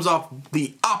not. It comes off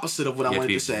the opposite of what I You have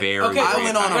wanted to to be say. very, Okay, I very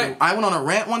went on right. I went on a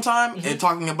rant one time and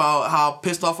talking about how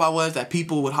pissed off I was that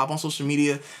people would hop on social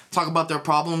media, talk about their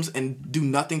problems, and do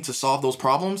nothing to solve those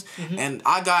problems, and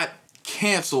I got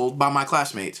canceled by my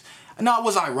classmates. Now,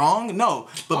 was I wrong? No,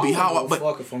 but I be don't how give a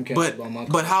fuck if I'm canceled by my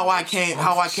but how I came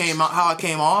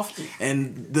off,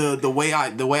 and the way I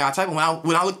type it,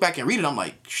 when I look back and read it, I'm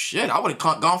like, shit, I would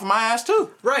have gone for my ass too.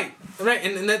 Right,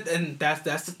 and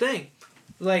that's the thing.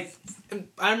 Like,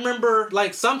 I remember,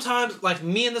 like, sometimes, like,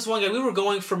 me and this one guy, we were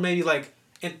going for maybe, like,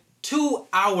 in 2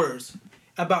 hours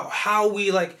about how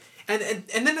we, like, and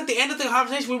then at the end of the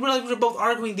conversation, we realized we were both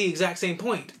arguing the exact same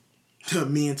point.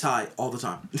 Me and Ty all the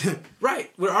time.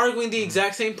 Right, we're arguing the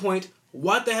exact same point.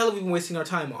 What the hell have we been wasting our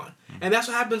time on? And that's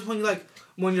what happens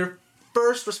when your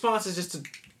first response is just to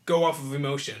go off of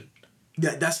emotion.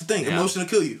 That's the thing. Yeah. Emotion will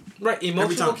kill you. Right, Every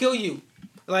emotion time. will kill you.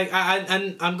 Like,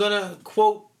 I'm gonna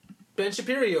quote Ben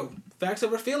Shapiro: "Facts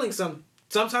over feelings."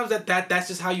 Sometimes that's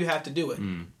just how you have to do it.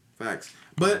 Facts.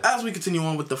 But as we continue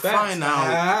on with the Facts.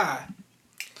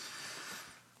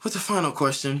 what's the final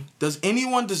question? Does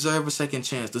anyone deserve a second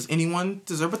chance? Does anyone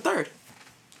deserve a third?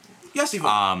 Yes,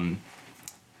 Ivan.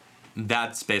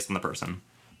 That's based on the person.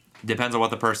 Depends on what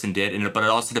the person did, but it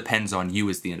also depends on you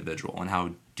as the individual and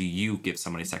how do you give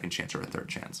somebody a second chance or a third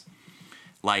chance.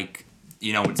 Like,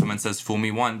 you know, when someone says, fool me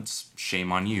once,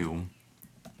 shame on you.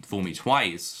 Fool me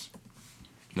twice.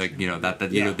 Like, you know,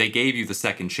 you know, they gave you the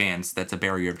second chance. That's a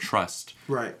barrier of trust.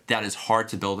 Right. That is hard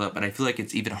to build up, and I feel like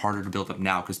it's even harder to build up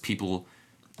now because people,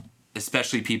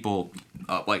 especially people,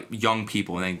 like young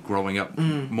people and then growing up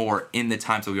more in the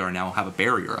times that we are now, have a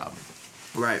barrier up.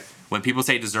 Right. When people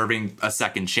say deserving a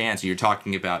second chance, you're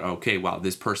talking about, okay, wow,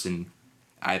 this person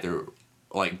either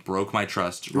like broke my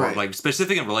trust, or Right. like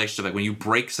specific in relationship, like when you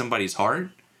break somebody's heart,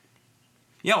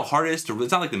 you know how hard it is to,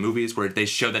 it's not like the movies where they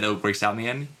show that it breaks out in the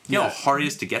end. You know how hard it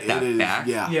is to get that It is, back?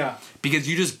 yeah. Because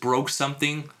you just broke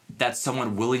something that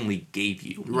someone willingly gave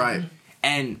you. Right.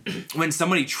 And when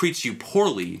somebody treats you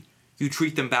poorly, you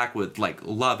treat them back with like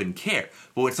love and care.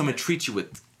 But when someone treats you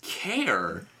with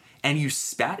care and you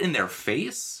spat in their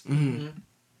face,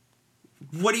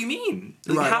 what do you mean?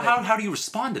 Like, Right. how do you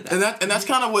respond to that? And that's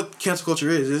kind of what cancel culture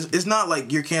is. It's not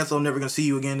like you're canceled, I'm never gonna see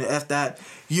you again. F that.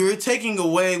 You're taking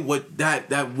away what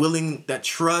that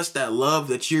trust, that love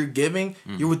that you're giving.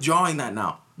 You're withdrawing that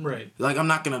now. Right. Like, I'm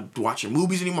not gonna watch your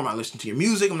movies anymore. I'm not listening to your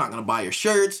music. I'm not gonna buy your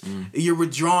shirts. You're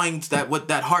withdrawing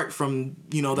that heart from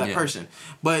that Yeah. person.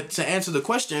 But to answer the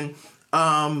question,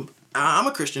 I'm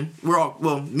a Christian. We're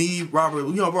all me, Robert.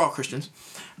 We're all Christians.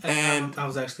 And I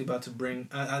was actually about to bring.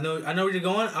 I know where you're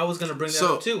going. I was gonna bring that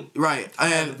up too. Right,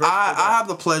 and verse for I that. have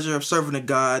the pleasure of serving a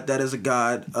God that is a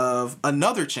God of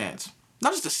another chance.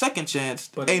 Not just a second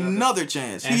chance, But another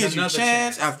chance. and He gives you another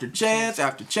chance chance. after chance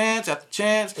after chance after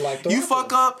chance. Like the you rapper.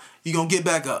 fuck up, you gonna get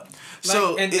back up.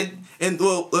 So and-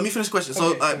 well, let me finish the question. So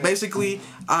Okay, go ahead. basically,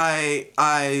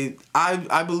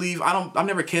 I believe I've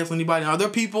never canceled anybody. Are there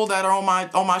people that are on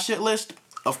my shit list?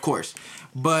 Of course.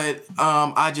 But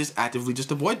I just actively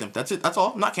just avoid them. That's it. That's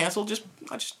all. I'm not canceled.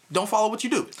 I just don't follow what you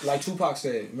do. Like Tupac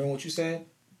said, remember what you said?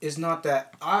 It's not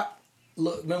that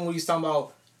remember when you was talking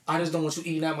about I just don't want you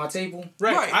eating at my table?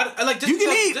 Right. Right. I like just You can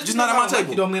because- eat, just because not at I my don't like table.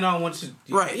 you don't mean I don't want you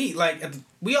to Right. eat. Like,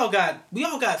 we all got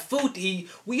food to eat.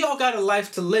 We all got a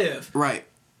life to live. Right.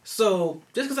 So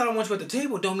just because I don't want you at the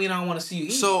table don't mean I don't want to see you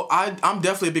eat. So I'm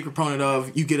definitely a big proponent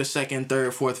of you get a second,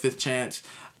 third, fourth, fifth chance.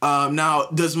 Now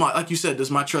does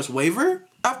my trust waver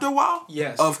after a while?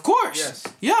 Yes. Of course. Yes.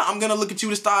 Yeah, I'm gonna look at you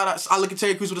with a side eye. I look at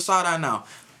Terry Crews with a side eye now.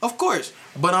 Of course.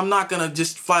 But I'm not gonna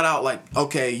just flat out like,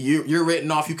 okay, you're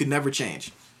written off, you can never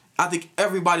change. I think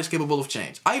everybody's capable of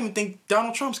change. I even think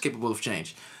Donald Trump's capable of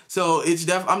change. So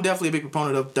I'm definitely a big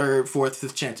proponent of third, fourth,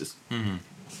 fifth chances.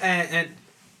 And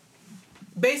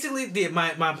basically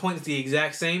my point is the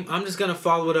exact same. I'm just gonna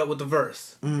follow it up with the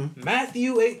verse.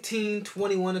 Matthew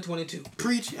 18:21-22.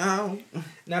 Preach out.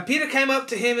 Now Peter came up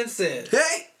to him and said,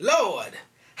 Hey, Lord,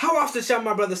 how often shall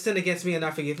my brother sin against me and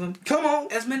I forgive him? come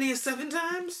on. As many as 7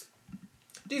 times?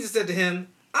 Jesus said to him,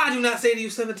 I do not say to you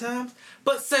 7 times,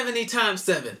 but 70 times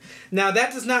 7. Now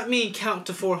that does not mean count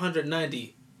to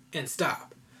 490 and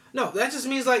stop. No, that just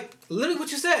means like literally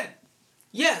what you said.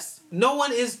 Yes, no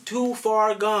one is too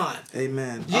far gone.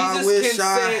 Amen. Jesus I wish can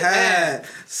I say, had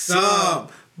somebody.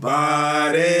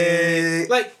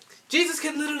 Like Jesus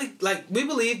can literally like we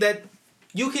believe that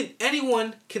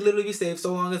anyone can literally be saved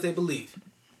so long as they believe.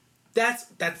 That's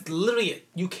literally it.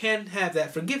 You can have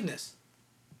that forgiveness.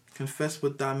 Confess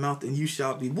with thy mouth and you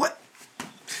shall be what?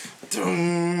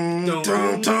 Dun,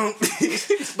 dun.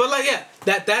 But like yeah,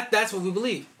 that's what we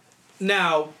believe.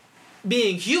 Now,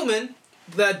 being human,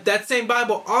 that same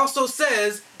Bible also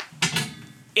says,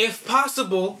 if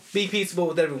possible, be peaceable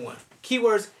with everyone.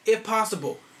 Keywords, if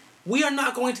possible. We are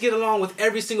not going to get along with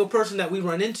every single person that we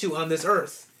run into on this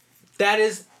earth. That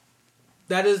is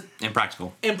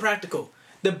Impractical.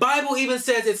 The Bible even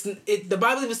says the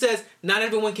Bible even says not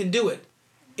everyone can do it.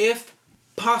 If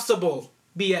possible,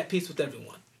 be at peace with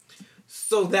everyone.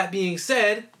 So that being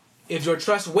said, if your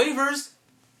trust wavers,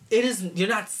 you're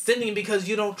not sinning because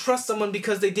you don't trust someone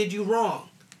because they did you wrong.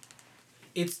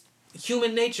 It's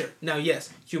human nature. Now, yes,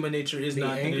 human nature is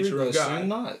not the nature of God. Sin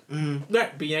not.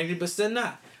 Right, be angry but sin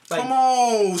not. Like, Come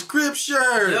on,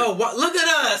 scripture. yo, look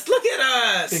at us! Look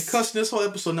at Been us! cussing this whole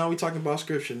episode. Now we talking about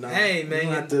scripture. Now, Hey, man. you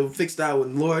have to fix that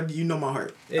one. Lord, you know my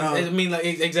heart. I mean, like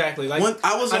exactly. Like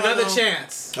I was on, another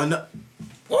chance.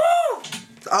 Woo!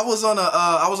 I was on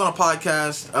a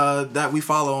podcast that we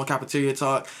follow on Cafeteria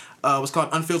Talk. It was called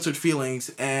Unfiltered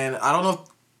Feelings, and I don't know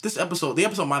if the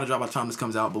episode might have dropped by the time this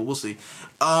comes out, but we'll see.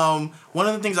 One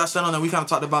of the things I said on there, we kind of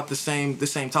talked about the same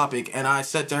topic, and I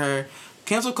said to her,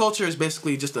 cancel culture is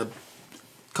basically just a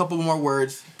couple more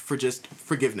words for just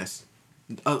forgiveness,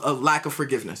 a lack of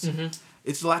forgiveness. Mm-hmm.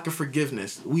 It's a lack of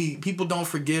forgiveness. People don't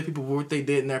forgive people for what they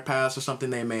did in their past or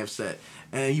something they may have said,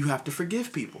 and you have to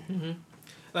forgive people. Mm-hmm.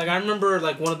 Like I remember,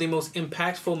 like one of the most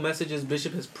impactful messages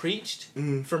Bishop has preached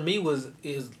for me was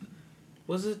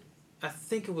it? I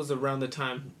think it was around the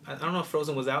time I don't know if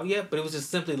Frozen was out yet, but it was just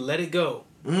simply let it go.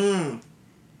 And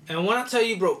when I tell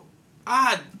you, bro,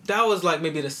 that was like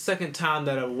maybe the second time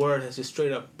that a word has just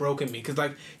straight up broken me. Cause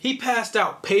like he passed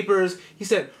out papers. He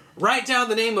said, write down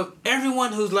the name of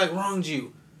everyone who's like wronged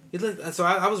you. So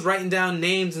I was writing down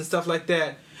names and stuff like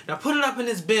that, and I put it up in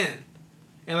his bin.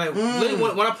 And like literally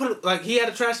when I put it, like he had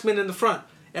a trash bin in the front.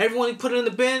 Everyone he put it in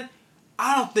the bin.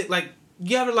 I don't think like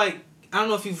you ever like I don't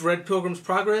know if you've read Pilgrim's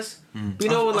Progress. You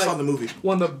know when I like saw the movie.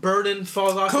 when the burden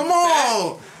falls off. Come his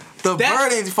on, back,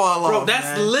 burden fall off. Bro,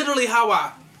 that's literally how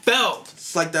I felt.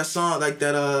 It's like that song, like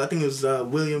that. I think it was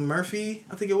William Murphy.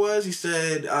 I think it was. He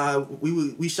said,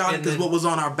 "We shouted because what was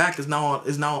on our back is now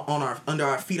on under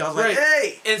our feet." I was like,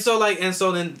 "Hey!" And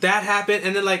so then that happened,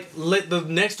 and then like the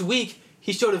next week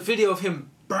he showed a video of him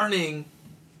burning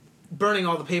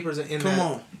all the papers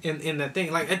in that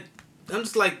thing. Like I'm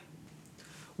just like,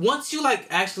 once you like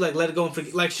actually like let it go and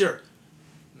forget, like sure,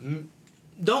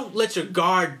 don't let your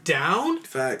guard down.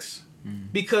 Facts.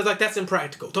 Because like that's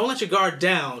impractical. Don't let your guard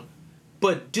down,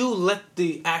 but do let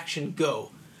the action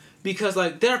go. Because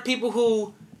like there are people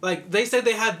who like they said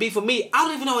they had beef with me. I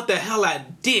don't even know what the hell I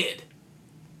did.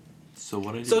 So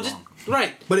what did I do So just wrong?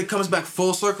 right. But it comes back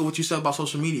full circle what you said about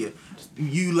social media.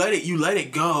 You let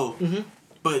it go. Mm-hmm.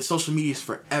 But social media is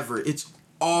forever. It's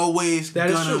always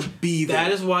gonna be there.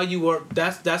 That is why you are.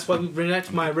 That's why we bring that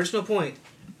to my original point.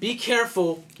 Be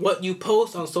careful what you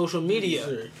post on social media.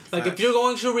 Sure. Like Facts. if you're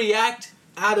going to react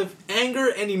out of anger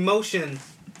and emotion,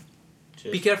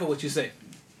 be careful what you say.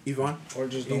 Yvonne? Or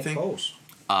just Do you don't think? post.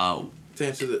 To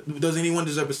answer does anyone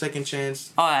deserve a second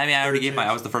chance? Oh, I mean, I already gave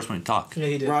I was the first one to talk. Yeah,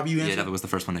 he did. Rob, you Yeah, answer? that was the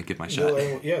first one to give my Well,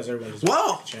 shot. yes, everybody deserves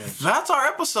Well, a chance. that's our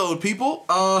episode, people.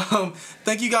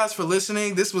 Thank you guys for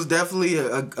listening. This was definitely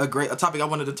a great topic I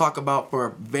wanted to talk about for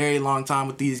a very long time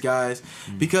with these guys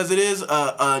because it is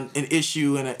an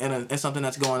issue and something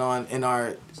that's going on in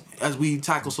our as we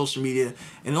tackle social media,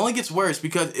 and it only gets worse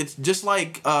because it's just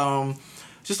like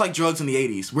drugs in the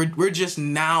 80s. We're just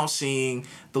now seeing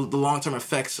the long-term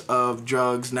effects of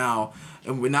drugs now.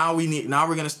 And we're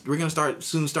gonna start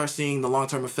seeing the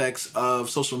long-term effects of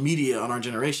social media on our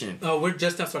generation. Oh, we're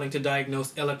just now starting to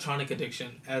diagnose electronic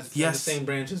addiction as the same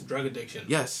branch as drug addiction.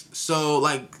 Yes. So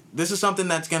like this is something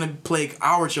that's gonna plague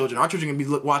our children. Our children are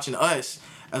gonna be watching us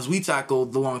as we tackle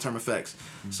the long-term effects.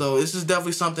 Mm-hmm. So this is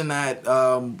definitely something that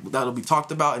that'll be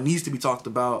talked about. It needs to be talked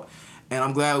about, and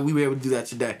I'm glad we were able to do that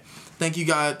today. Thank you,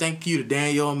 guys. Thank you to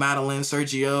Daniel, Madeline,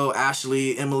 Sergio,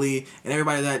 Ashley, Emily, and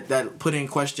everybody that put in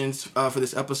questions for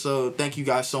this episode. Thank you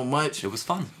guys so much. It was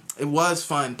fun. It was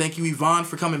fun. Thank you, Yvonne,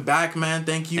 for coming back, man.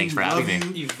 Thank you. Thanks for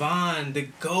having me. Yvonne, the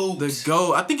GOAT. The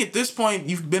GOAT. I think at this point,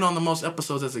 you've been on the most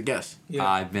episodes as a guest. Yeah.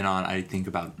 I've been on, I think,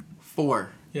 about 4.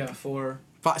 Yeah, 4.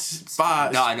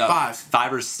 Five. No, I know. Five.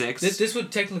 5 or 6. This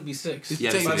would technically be 6.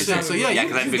 Yeah, Take this it is to six. So yeah, Yeah, you,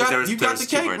 'cause you because got, you got there's the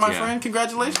two cake, words, my yeah. friend.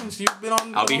 Congratulations. You've been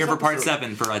on. I'll be here for part episode.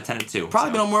 7 for 10 and 2.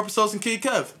 Probably been on more episodes than Kid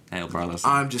Kev. Hey, bro, listen.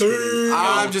 I'm just kidding.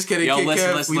 I'm just kidding. Yo, Kid listen,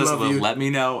 Kev, listen, we listen. love you. Let me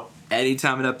know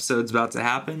anytime an episode's about to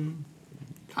happen.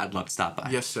 I'd love to stop by.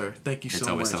 Yes, sir. Thank you so much. It's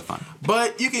always so fun.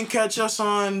 But you can catch us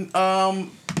on the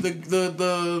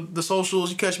socials.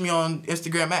 You catch me on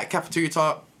Instagram at Cafeteria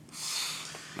Talk.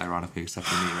 Ironically, except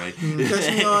for me, right? Catch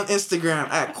me on Instagram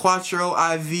at Quattro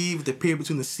IV with the period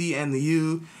between the C and the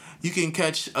U. You can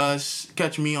catch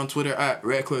me on Twitter at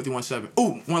RedClear317.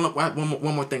 Ooh,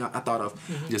 one more thing I thought of.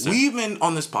 Yes, sir. We even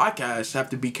on this podcast have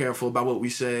to be careful about what we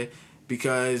say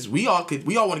because we all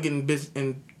want to get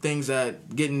in things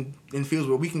that get in fields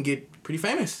where we can get pretty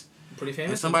famous. Pretty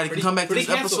famous. And somebody can come back to this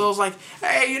canceled. episode like,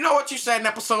 hey, you know what you said in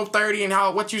episode 30 and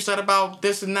what you said about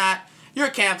this and that? You're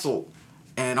canceled.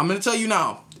 And I'm going to tell you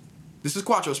now, this is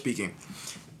Quattro speaking.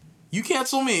 You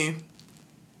cancel me,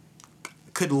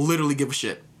 could literally give a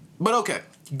shit. But okay,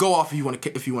 go off if you want to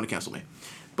cancel me.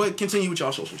 But continue with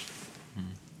y'all socials.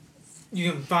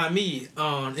 You can find me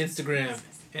on Instagram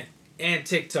and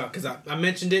TikTok because I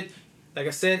mentioned it. Like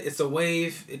I said, it's a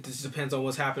wave. It just depends on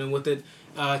what's happening with it.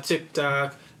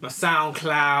 TikTok, my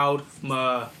SoundCloud,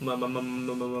 my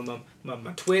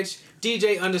Twitch,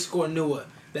 DJ_Nua.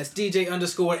 That's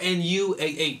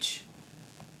DJ_NUAH.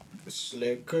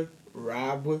 Slick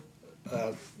Rob,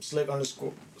 Slick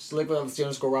 _Rob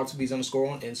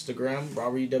 2Bs_ on Instagram,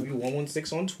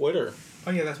 RobertW116 on Twitter.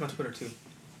 Oh yeah, that's my Twitter too.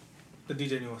 The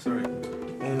DJ Nua, sorry.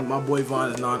 And my boy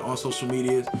Vaughn is not on social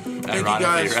media.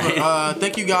 Ironically,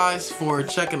 Thank you guys for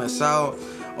checking us out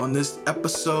on this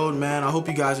episode, man. I hope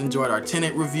you guys enjoyed our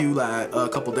Tenet review a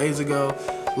couple days ago.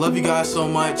 Love you guys so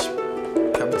much.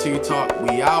 Cafeteria Talk,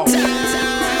 we out.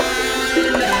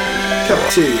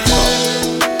 Cafeteria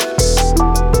Talk.